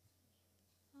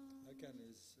 ICANN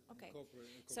is Okay.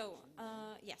 So,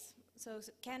 yes. So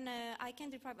can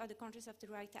ICANN deprive other countries of the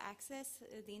right to access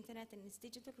the internet and its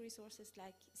digital resources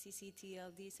like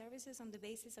CCTLD services on the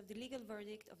basis of the legal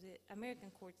verdict of the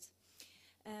American courts?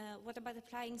 What about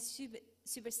applying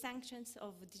super sanctions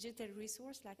of digital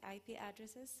resource like IP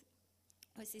addresses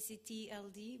or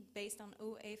CCTLD based on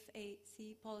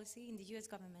OFAC policy in the US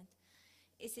government?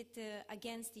 Is it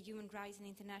against the human rights and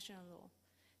international law?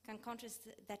 Can countries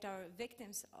that are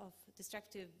victims of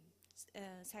destructive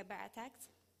cyber attacks,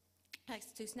 like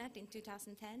Stuxnet in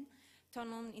 2010,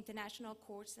 turn on international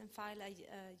courts and file a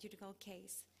judicial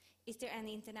case? Is there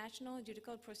any international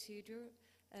judicial procedure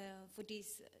for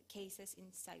these cases in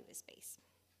cyberspace?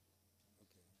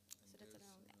 okay. So that's another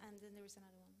one. And then there was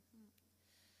another one.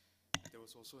 There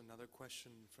was also another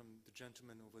question from the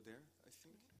gentleman over there, I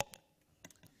think.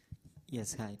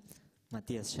 Yes, hi.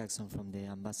 Matthias Jackson from the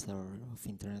Ambassador of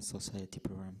Internet Society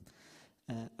program.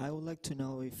 I would like to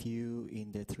know if you,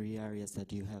 in the three areas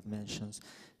that you have mentioned,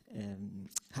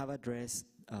 have addressed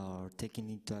or taken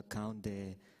into account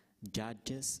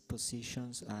judges'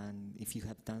 positions, and if you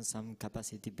have done some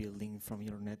capacity building from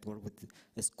your network with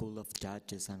a school of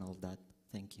judges and all that.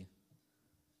 Thank you.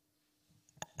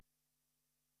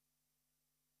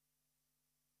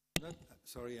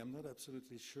 Sorry, I'm not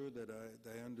absolutely sure that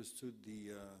I understood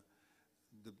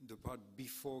the part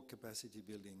before capacity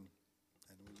building,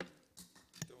 and we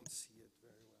don't see it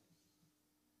very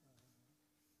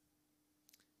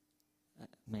well.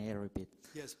 May I repeat?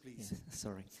 Yes, please. Yeah,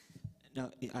 sorry. No,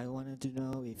 I wanted to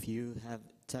know if you have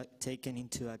taken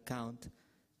into account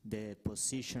the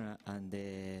position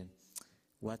and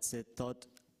what's the thought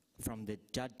from the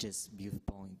judge's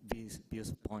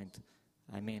viewpoint.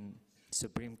 I mean,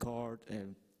 Supreme Court,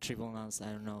 tribunals,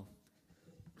 I don't know.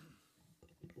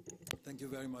 Thank you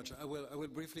very much. I will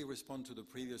briefly respond to the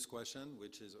previous question,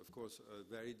 which is, of course, a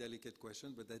very delicate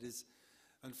question, but that is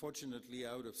unfortunately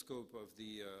out of scope of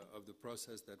the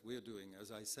process that we're doing.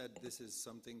 As I said, this is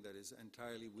something that is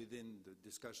entirely within the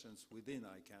discussions within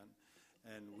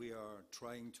ICANN, and we are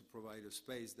trying to provide a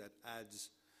space that adds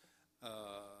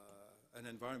an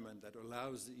environment that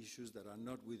allows the issues that are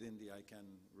not within the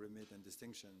ICANN remit and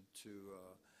distinction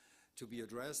to be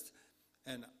addressed.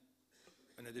 And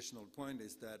an additional point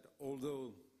is that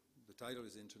although the title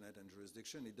is Internet and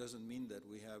Jurisdiction, it doesn't mean that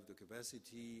we have the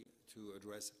capacity to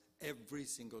address every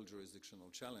single jurisdictional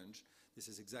challenge. This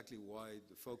is exactly why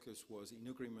the focus was in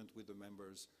agreement with the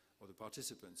members or the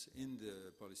participants in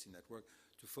the policy network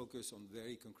to focus on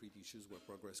very concrete issues where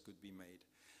progress could be made.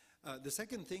 The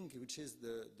second thing, which is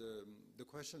the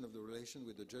question of the relation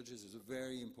with the judges, is a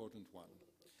very important one,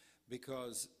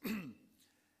 because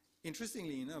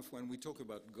interestingly enough, when we talk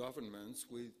about governments,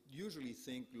 we usually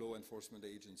think law enforcement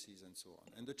agencies and so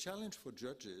on. And the challenge for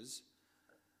judges,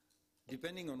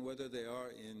 depending on whether they are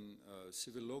in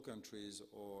civil law countries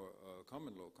or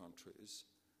common law countries,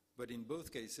 but in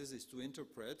both cases is to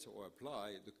interpret or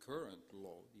apply the current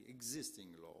law, the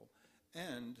existing law,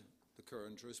 and the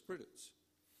current jurisprudence.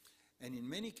 And in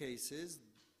many cases,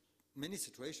 many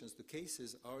situations, the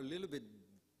cases are a little bit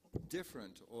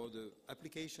different, or the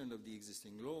application of the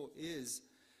existing law is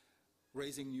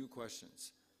raising new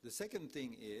questions. The second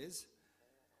thing is,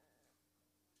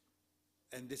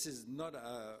 and this is not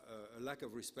a lack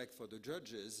of respect for the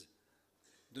judges,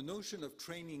 the notion of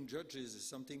training judges is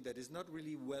something that is not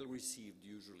really well received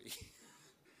usually,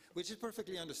 which is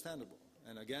perfectly understandable.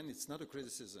 And again, it's not a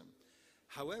criticism.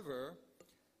 However,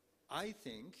 I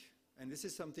think, and this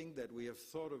is something that we have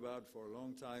thought about for a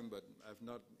long time but have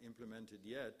not implemented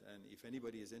yet, and if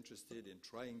anybody is interested in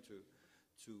trying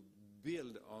to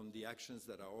build on the actions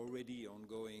that are already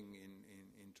ongoing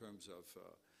in terms of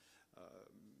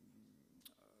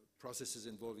processes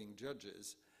involving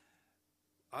judges,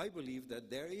 I believe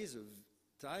that there is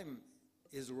time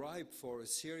is ripe for a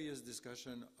serious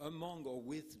discussion among or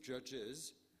with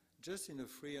judges, just in a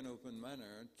free and open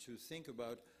manner, to think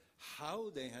about how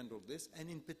they handle this, and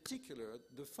in particular,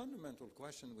 the fundamental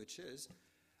question, which is,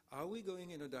 are we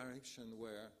going in a direction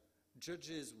where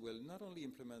judges will not only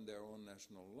implement their own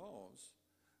national laws,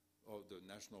 or the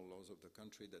national laws of the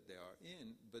country that they are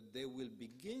in, but they will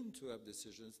begin to have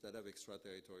decisions that have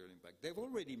extraterritorial impact. They've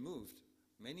already moved,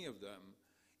 many of them,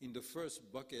 in the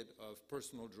first bucket of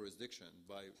personal jurisdiction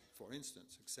by, for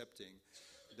instance, accepting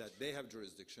that they have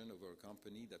jurisdiction over a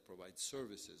company that provides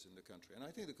services in the country. And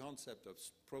I think the concept of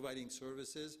providing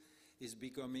services is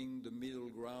becoming the middle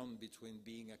ground between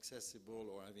being accessible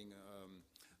or having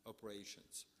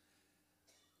operations.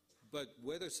 But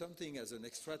whether something has an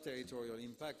extraterritorial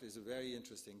impact is a very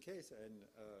interesting case, and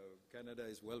Canada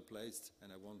is well placed,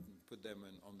 and I won't put them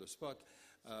on the spot,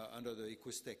 under the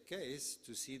Equistec case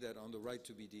to see that on the right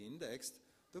to be de-indexed,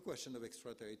 the question of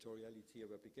extraterritoriality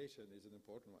of application is an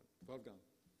important one. Wolfgang.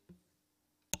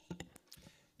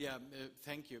 Yeah,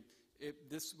 thank you.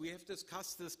 We have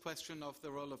discussed this question of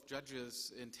the role of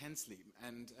judges intensely,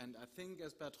 and I think,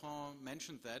 as Bertrand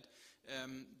mentioned that,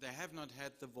 they have not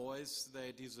had the voice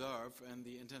they deserve in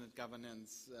the internet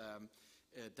governance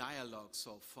dialogue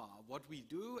so far. What we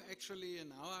do actually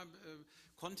in our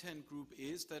content group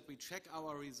is that we check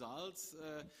our results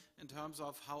in terms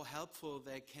of how helpful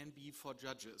they can be for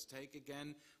judges. Take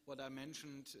again what I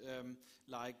mentioned,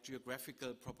 like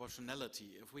geographical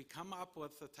proportionality. If we come up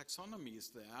with the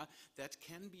taxonomies there, that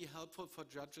can be helpful for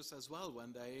judges as well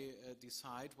when they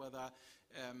decide whether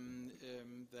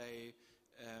they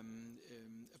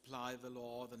apply the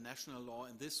law, the national law,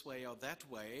 in this way or that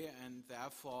way, and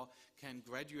therefore can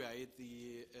graduate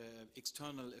the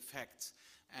external effects.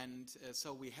 And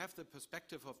so we have the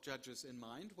perspective of judges in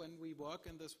mind when we work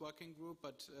in this working group,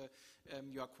 but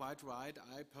you are quite right.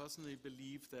 I personally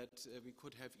believe that we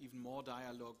could have even more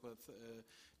dialogue with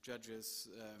judges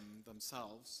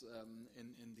themselves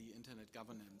in the Internet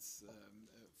Governance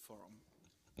Forum.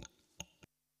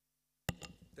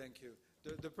 Thank you.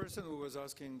 The person who was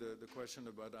asking the question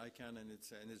about ICANN and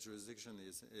its jurisdiction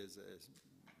is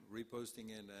reposting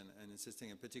it and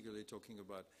insisting, and particularly talking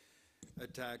about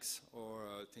attacks or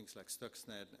things like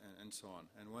Stuxnet and so on.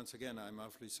 And once again, I'm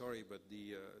awfully sorry, but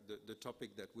the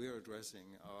topic that we're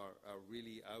addressing are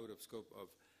really out of scope of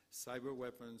cyber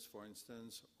weapons, for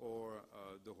instance, or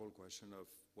the whole question of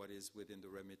what is within the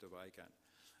remit of ICANN.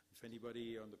 If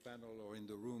anybody on the panel or in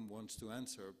the room wants to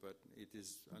answer, but it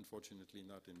is unfortunately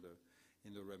not in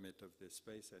the remit of this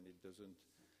space, and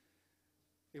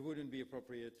it wouldn't be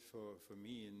appropriate for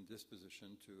me in this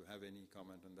position to have any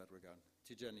comment on that regard.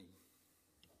 Tijani,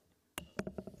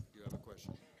 you have a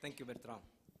question. Thank you, Bertrand.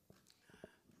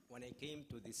 When I came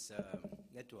to this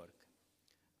network,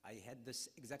 I had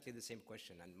exactly the same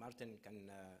question, and Martin can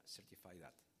certify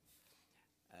that.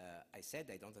 I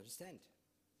said, I don't understand.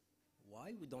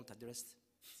 Why we don't address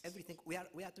everything? We are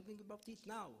talking about it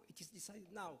now. It is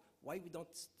decided now. Why we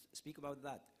don't speak about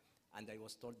that? And I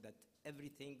was told that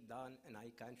everything done in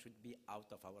ICANN should be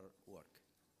out of our work.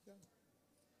 Yeah.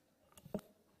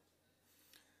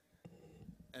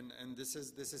 And this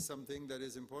is something that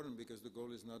is important, because the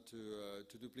goal is not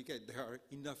to duplicate. There are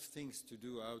enough things to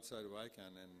do outside of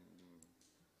ICANN, and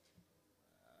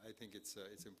I think it's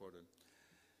important.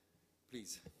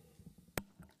 Please.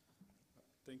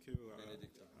 Thank you.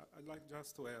 I'd like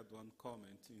just to add one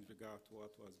comment in regard to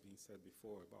what was being said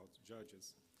before about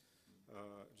judges.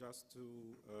 Just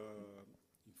to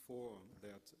inform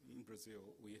that in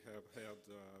Brazil we have had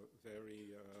a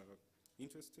very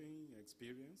interesting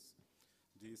experience.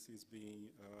 This is being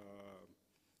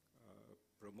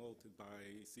promoted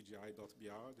by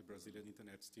CGI.br, the Brazilian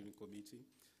Internet Steering Committee,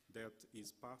 that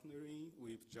is partnering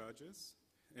with judges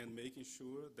and making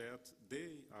sure that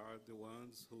they are the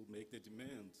ones who make the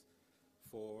demand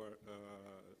for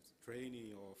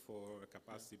training or for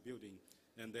capacity building.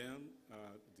 And then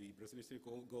the Brazilian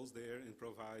Steering goes there and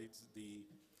provides the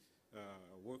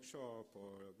workshop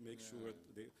or make sure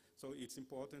they... So it's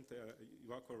important,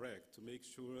 you are correct, to make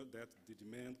sure that the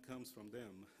demand comes from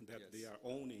them, that they are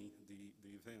owning the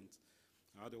event.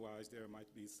 Otherwise, there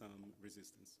might be some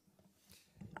resistance.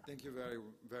 Thank you very,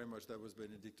 very much. That was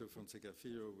Benedicto Fonseca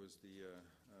Filho, who was the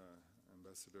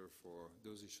ambassador for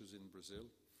those issues in Brazil,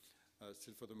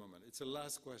 still for the moment. It's a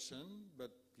last question,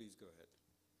 but please go ahead.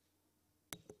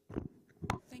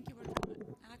 Thank you,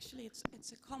 Bertrand. Actually,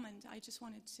 it's a comment. I just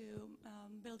wanted to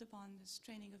build upon this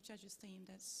training of judges theme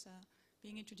that's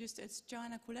being introduced. It's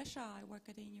Joanna Kulesza. I work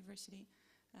at a university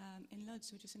in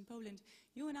Lodz, which is in Poland.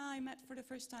 You and I met for the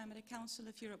first time at a Council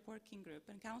of Europe working group,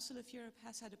 and Council of Europe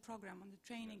has had a program on the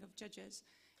training of judges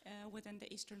within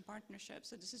the Eastern Partnership.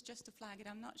 So this is just to flag it.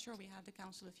 I'm not sure we have the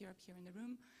Council of Europe here in the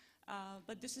room,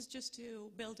 but this is just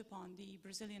to build upon the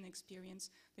Brazilian experience.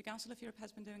 The Council of Europe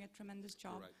has been doing a tremendous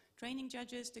job training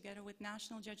judges together with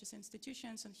national judges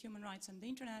institutions on human rights and the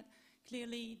internet.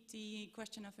 Clearly, the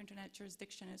question of internet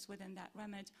jurisdiction is within that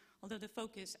remit, although the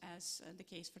focus, as the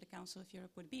case for the Council of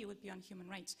Europe would be on human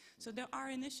rights. So there are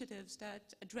initiatives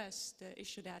that address the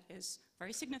issue that is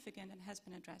very significant and has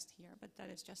been addressed here, but that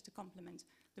is just to complement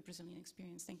the Brazilian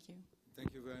experience. Thank you.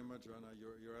 Thank you very much, Joanna.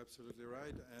 You're absolutely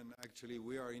right. And actually,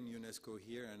 we are in UNESCO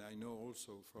here, and I know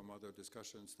also from other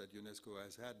discussions that UNESCO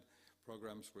has had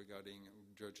programs regarding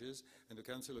judges. And the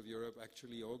Council of Europe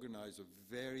actually organized a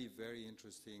very, very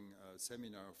interesting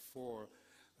seminar for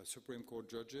Supreme Court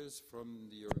judges from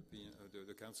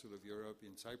the Council of Europe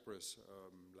in Cyprus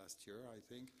last year, I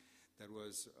think. That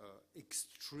was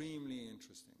extremely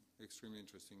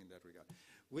interesting in that regard.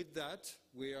 With that,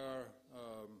 we are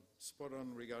spot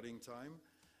on regarding time.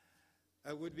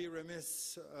 I would be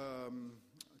remiss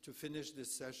to finish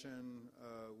this session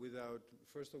without,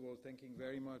 first of all, thanking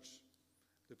very much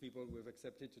the people who have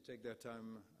accepted to take their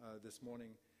time this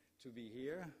morning to be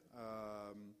here,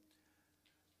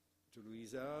 to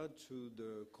Luisa, to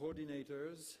the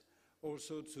coordinators,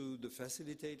 also to the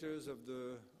facilitators of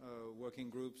the working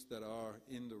groups that are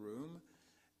in the room,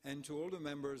 and to all the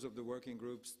members of the working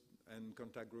groups and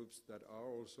contact groups that are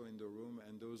also in the room,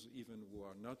 and those even who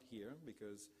are not here,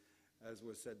 because, as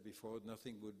was said before,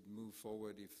 nothing would move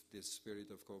forward if this spirit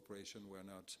of cooperation were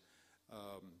not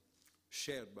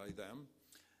shared by them.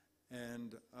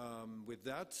 And with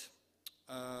that,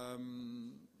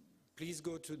 Please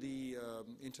go to the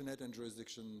Internet and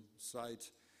Jurisdiction site,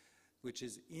 which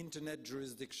is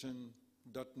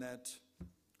internetjurisdiction.net,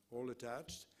 all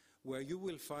attached, where you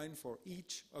will find for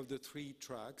each of the 3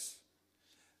 tracks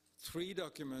 3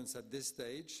 documents at this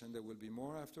stage, and there will be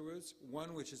more afterwards.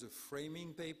 One which is a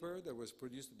framing paper that was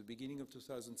produced at the beginning of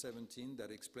 2017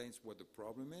 that explains what the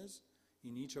problem is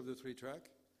in each of the 3 tracks.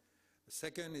 The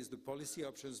second is the policy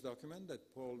options document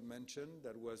that Paul mentioned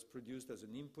that was produced as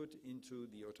an input into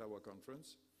the Ottawa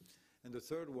conference. And the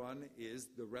third one is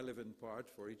the relevant part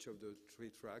for each of the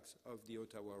 3 tracks of the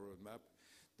Ottawa roadmap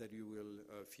that you will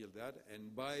feel that.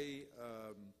 And by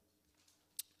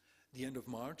the end of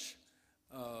March,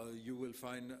 you will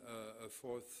find a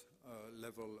 4th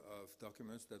level of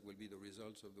documents that will be the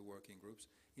results of the working groups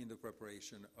in the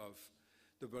preparation of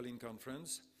the Berlin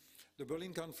conference. The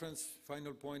Berlin conference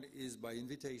final point is by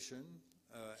invitation,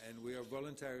 and we are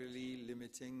voluntarily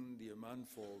limiting the amount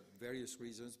for various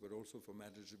reasons, but also for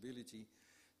manageability,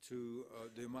 to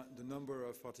the number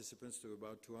of participants to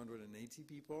about 280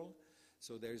 people.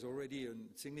 So there is already a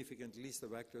significant list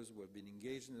of actors who have been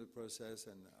engaged in the process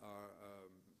and are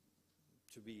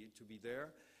to be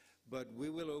there. But we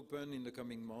will open in the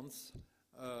coming months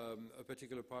a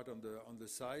particular part on the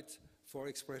site for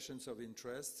expressions of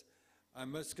interest. I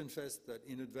must confess that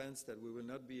in advance that we will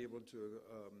not be able to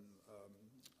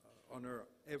honor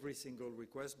every single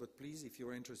request, but please, if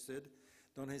you're interested,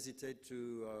 don't hesitate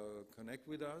to connect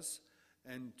with us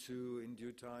and to, in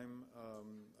due time,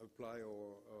 apply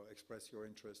or express your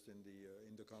interest in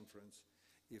the conference,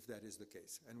 if that is the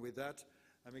case. And with that,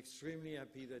 I'm extremely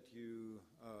happy that you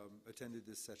attended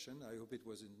this session. I hope it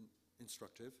was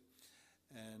instructive,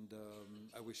 and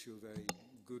I wish you a very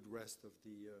good rest of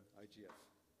the IGF.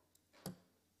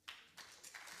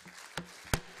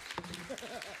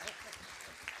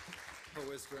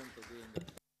 Always friend for doing that.